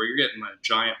hunk, like where you're getting a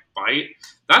giant bite.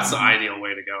 That's the ideal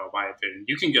way to go, in my opinion.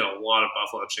 You can get a lot of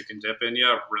buffalo chicken dip in you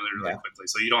really quickly,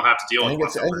 so you don't have to deal with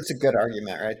I think it's a good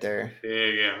argument right there.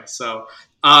 Yeah. So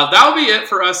that'll be it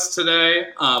for us today.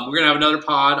 We're going to have another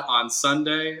pod on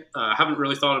Sunday. I haven't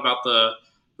really thought about the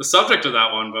subject of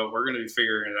that one, but we're going to be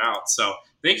figuring it out. So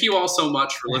thank you all so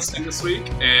much for listening this week,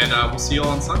 and we'll see you all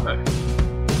on Sunday.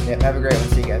 Yeah, have a great one.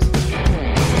 See you guys.